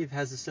I believe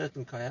has a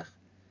certain koyach.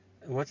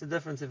 And what's the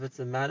difference if it's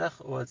a malach,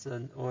 or it's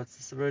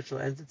a spiritual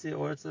entity,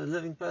 or it's a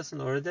living person,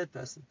 or a dead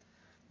person?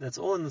 That's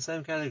all in the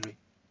same category.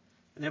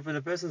 And if when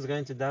a person is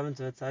going to daven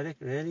to a tzaddik,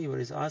 really what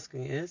he's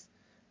asking is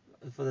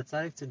for the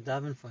tzaddik to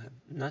daven for him,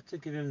 not to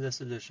give him the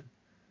solution,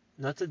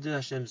 not to do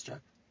Hashem's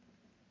job.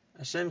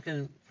 Hashem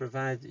can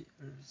provide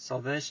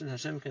salvation,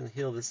 Hashem can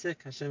heal the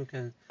sick, Hashem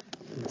can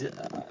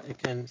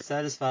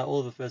satisfy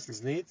all of a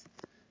person's needs.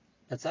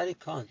 A tzaddik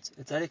can't.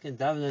 A tzaddik can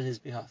daven on his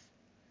behalf.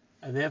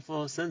 And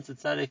therefore, since the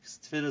tzaddik's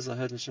tefillahs are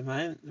heard in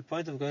Shemayim, the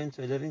point of going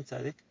to a living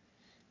tzaddik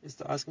is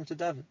to ask him to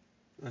daven.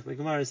 Like the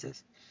Gemara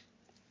says.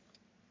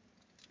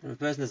 When a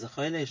person is a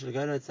choyle, he should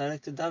go to a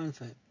tzaddik to daven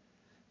for him.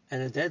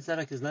 And a dead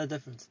tzaddik is no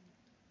different.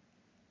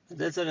 A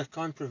dead tzaddik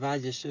can't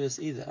provide Yeshuas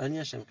either. Only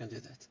Hashem can do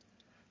that.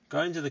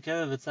 Going to the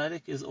care of a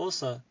tzaddik is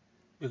also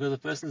because the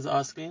person is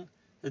asking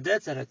the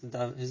dead tzaddik to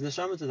daven, his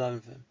neshama to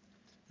daven for him.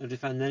 And we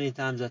find many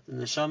times that the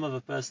neshama of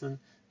a person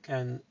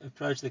can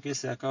approach the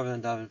Kisei HaKavod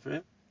and daven for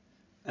him,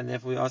 and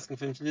therefore we're asking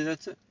for him to do that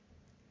too.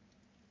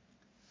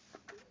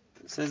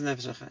 It says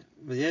Nefesh HaChaim,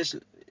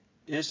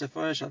 Yesh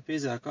leforish al pi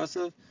zeh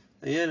hakosov,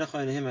 Yeh lecha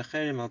elihim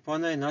acherim al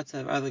ponei, not to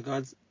have other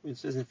gods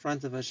which is in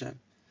front of Hashem.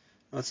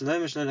 Not to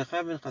have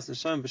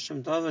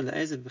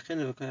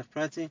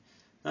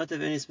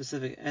any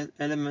specific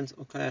element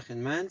or koyach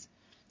in mind.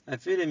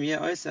 Even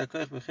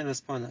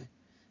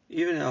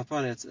al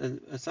ponei,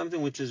 it's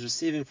something which is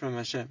receiving from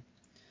Hashem.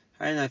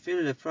 To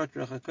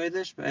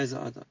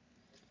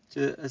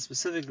a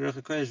specific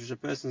Ruach HaKodesh which a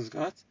person's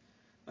got,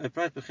 or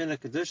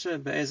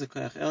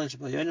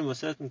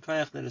certain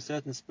koyach that a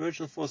certain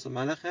spiritual force or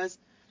malach has.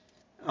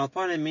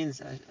 Al-Paneh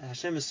means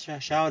Hashem is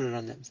showered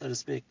on them, so to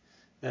speak.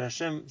 That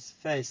Hashem's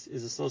face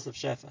is a source of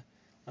shefa.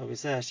 Like we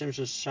say, Hashem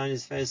should shine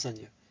His face on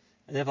you.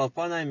 And if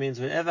Al-Paneh means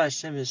whenever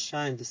Hashem has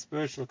shined the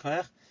spiritual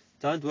koyach,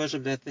 don't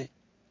worship that thing,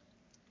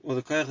 or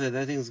the koyach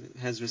that thing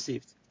has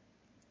received.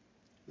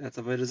 That's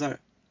avodah zarah.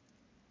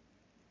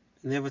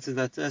 And therefore to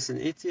that person,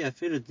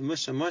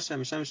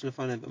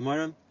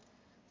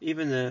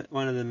 even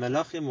one of the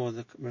malachim or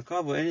the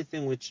merkab or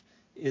anything which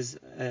is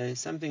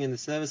something in the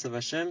service of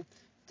Hashem,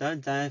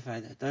 don't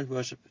deify that, don't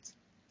worship it.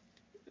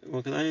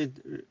 One can only,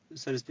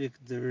 so to speak,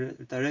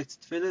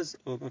 direct tefillahs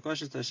or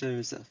bakashas to Hashem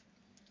Himself.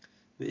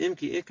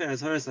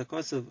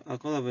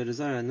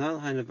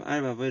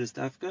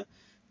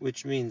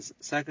 Which means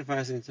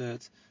sacrificing to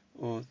it,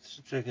 or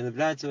drinking the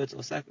blood to it,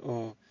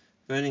 or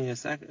burning a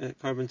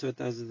carbon to it.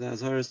 Those are the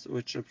azharas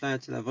which apply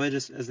to the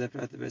avodas as they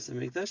apply to the Beis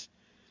Hamikdash.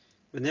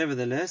 But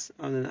nevertheless,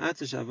 on an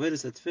atish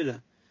avodas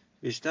atfilah,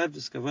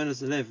 v'ishtabdus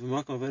kavanas alev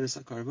v'makom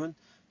avodas carbon.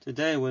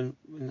 Today, when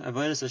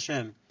avodas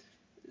Hashem,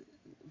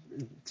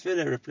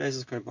 tefillah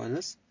replaces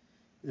karbanos,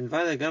 then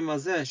v'ala gam al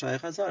zeh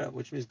shayach hazara,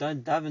 which means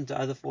don't daven to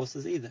other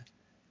forces either.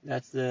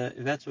 If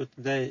that's what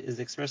today is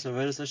the expression of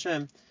avodas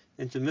Hashem,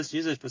 then to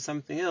misuse it for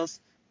something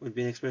else would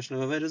be an expression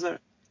of avodah zarah.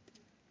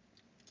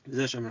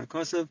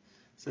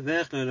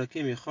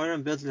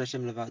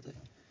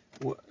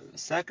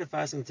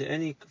 Sacrificing to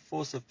any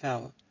force of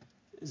power,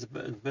 the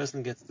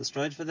person gets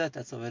destroyed for that.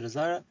 That's avodah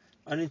zarah.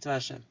 Only to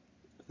Hashem,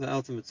 the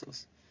ultimate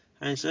source.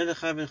 A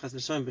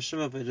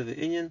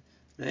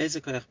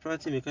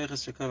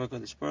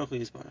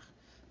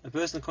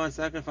person can't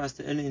sacrifice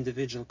to any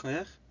individual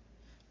koyach.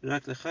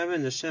 Hashem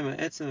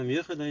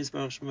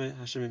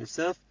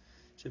Himself,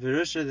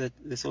 that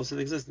the source of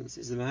existence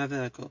is the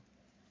Mahaveh HaKol.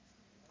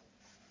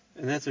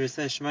 And that's where we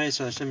say Shema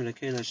Yisrael Hashem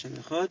Elokeinu Hashem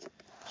Echad.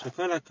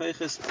 Shekol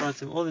HaKoyches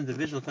Pratim, all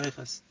individual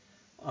koyches,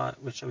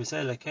 which we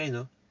say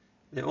Elokeinu,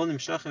 they all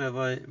nimshachim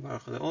Avay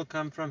Baruch Hu. They all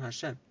come from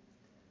Hashem.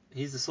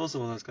 He's the source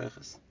of all those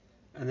koyches.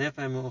 And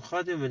therefore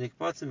Me'uchadim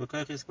V'nikbatzim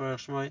B'koyches Baruch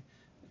Shmoi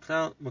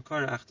Klal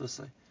Makor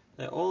Achdosai.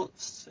 They all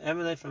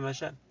emanate from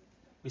Hashem.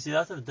 We see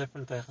lots of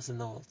different koyches in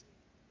the world.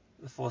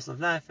 The force of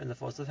life, and the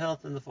force of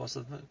health, and the force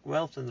of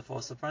wealth, and the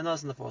force of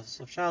parnas, and the force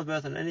of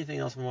childbirth, and anything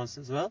else one wants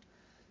as well.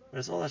 But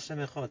it's all Hashem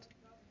Echad.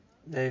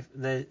 They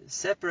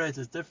separate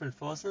as different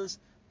forces,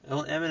 they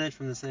all emanate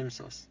from the same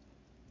source.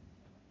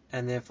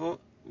 And therefore,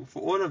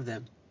 for all of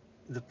them,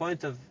 the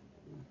point of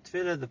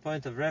tefillah, the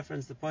point of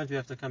reference, the point we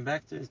have to come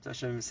back to is to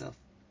Hashem Himself.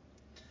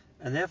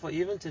 And therefore,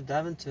 even to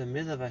daven to a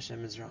midah of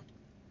Hashem is wrong.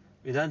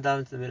 We don't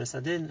daven to the midah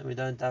sadin, we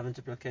don't daven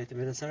to placate the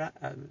midah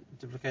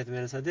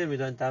sadin, we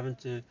don't daven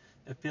to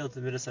appeal to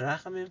the midah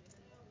sarachamim.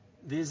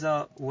 These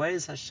are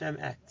ways Hashem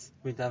acts.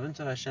 We daven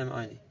to Hashem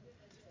only.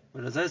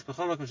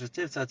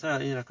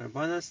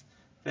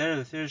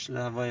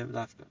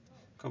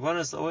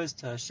 Karbanos are always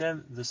to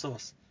Hashem, the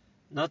source.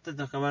 Not that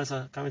the karbanos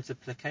are coming to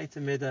placate a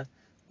midah,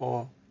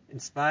 or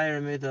inspire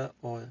a midah,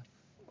 or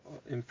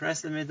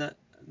impress a midah.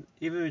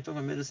 Even when we talk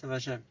about midas of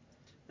Hashem,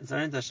 it's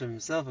only Hashem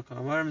Himself. A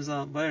karbar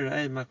mizal boy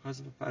re'ed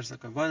makos b'parshas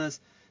karbanos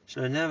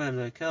shelo never em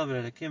loikel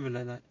v'lekim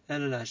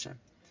v'elo Hashem.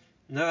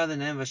 No other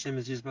name of Hashem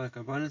is used by the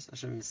Karbonos,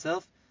 Hashem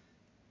himself.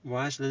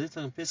 Which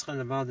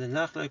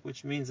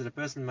means that a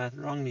person might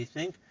wrongly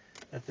think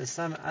that there's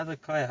some other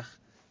koyach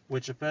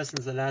which a person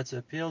is allowed to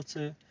appeal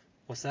to,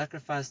 or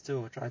sacrifice to,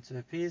 or try to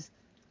appease,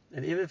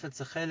 and even if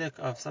it's a chelik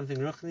of something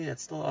ruchni,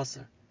 it's still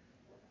aser.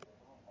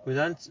 We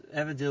don't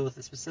ever deal with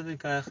a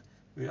specific koyach,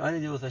 we only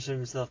deal with Hashem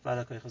himself,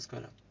 Bala Koyachos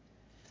Kolam.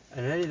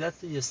 And really that's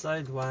the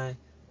yesod why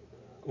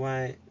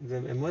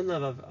the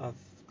emunah of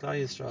Klal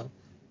Yisrael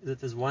is that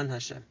there's one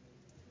Hashem.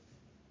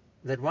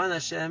 That one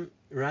Hashem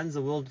runs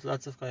the world with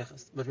lots of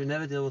koyachas, but we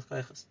never deal with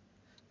koyachas.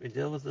 We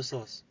deal with the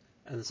source,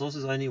 and the source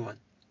is only one.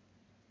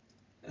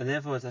 And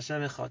therefore it's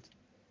Hashem Echad.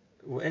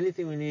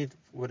 Anything we need,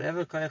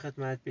 whatever koyach it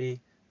might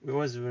be, we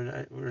always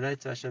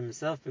relate to Hashem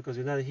himself, because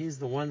we know that He's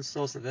the one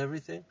source of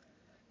everything.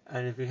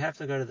 And if we have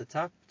to go to the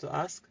top to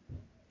ask,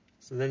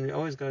 so then we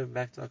always go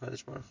back to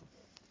HaKadosh Baruch Hu.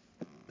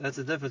 That's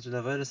the difference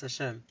between avodas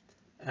Hashem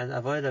and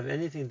avoid of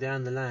anything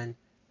down the line,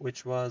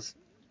 which was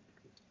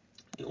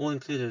all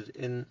included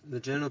in the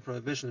general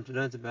prohibition that we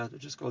learned about,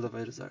 which is called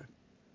avodah zarah.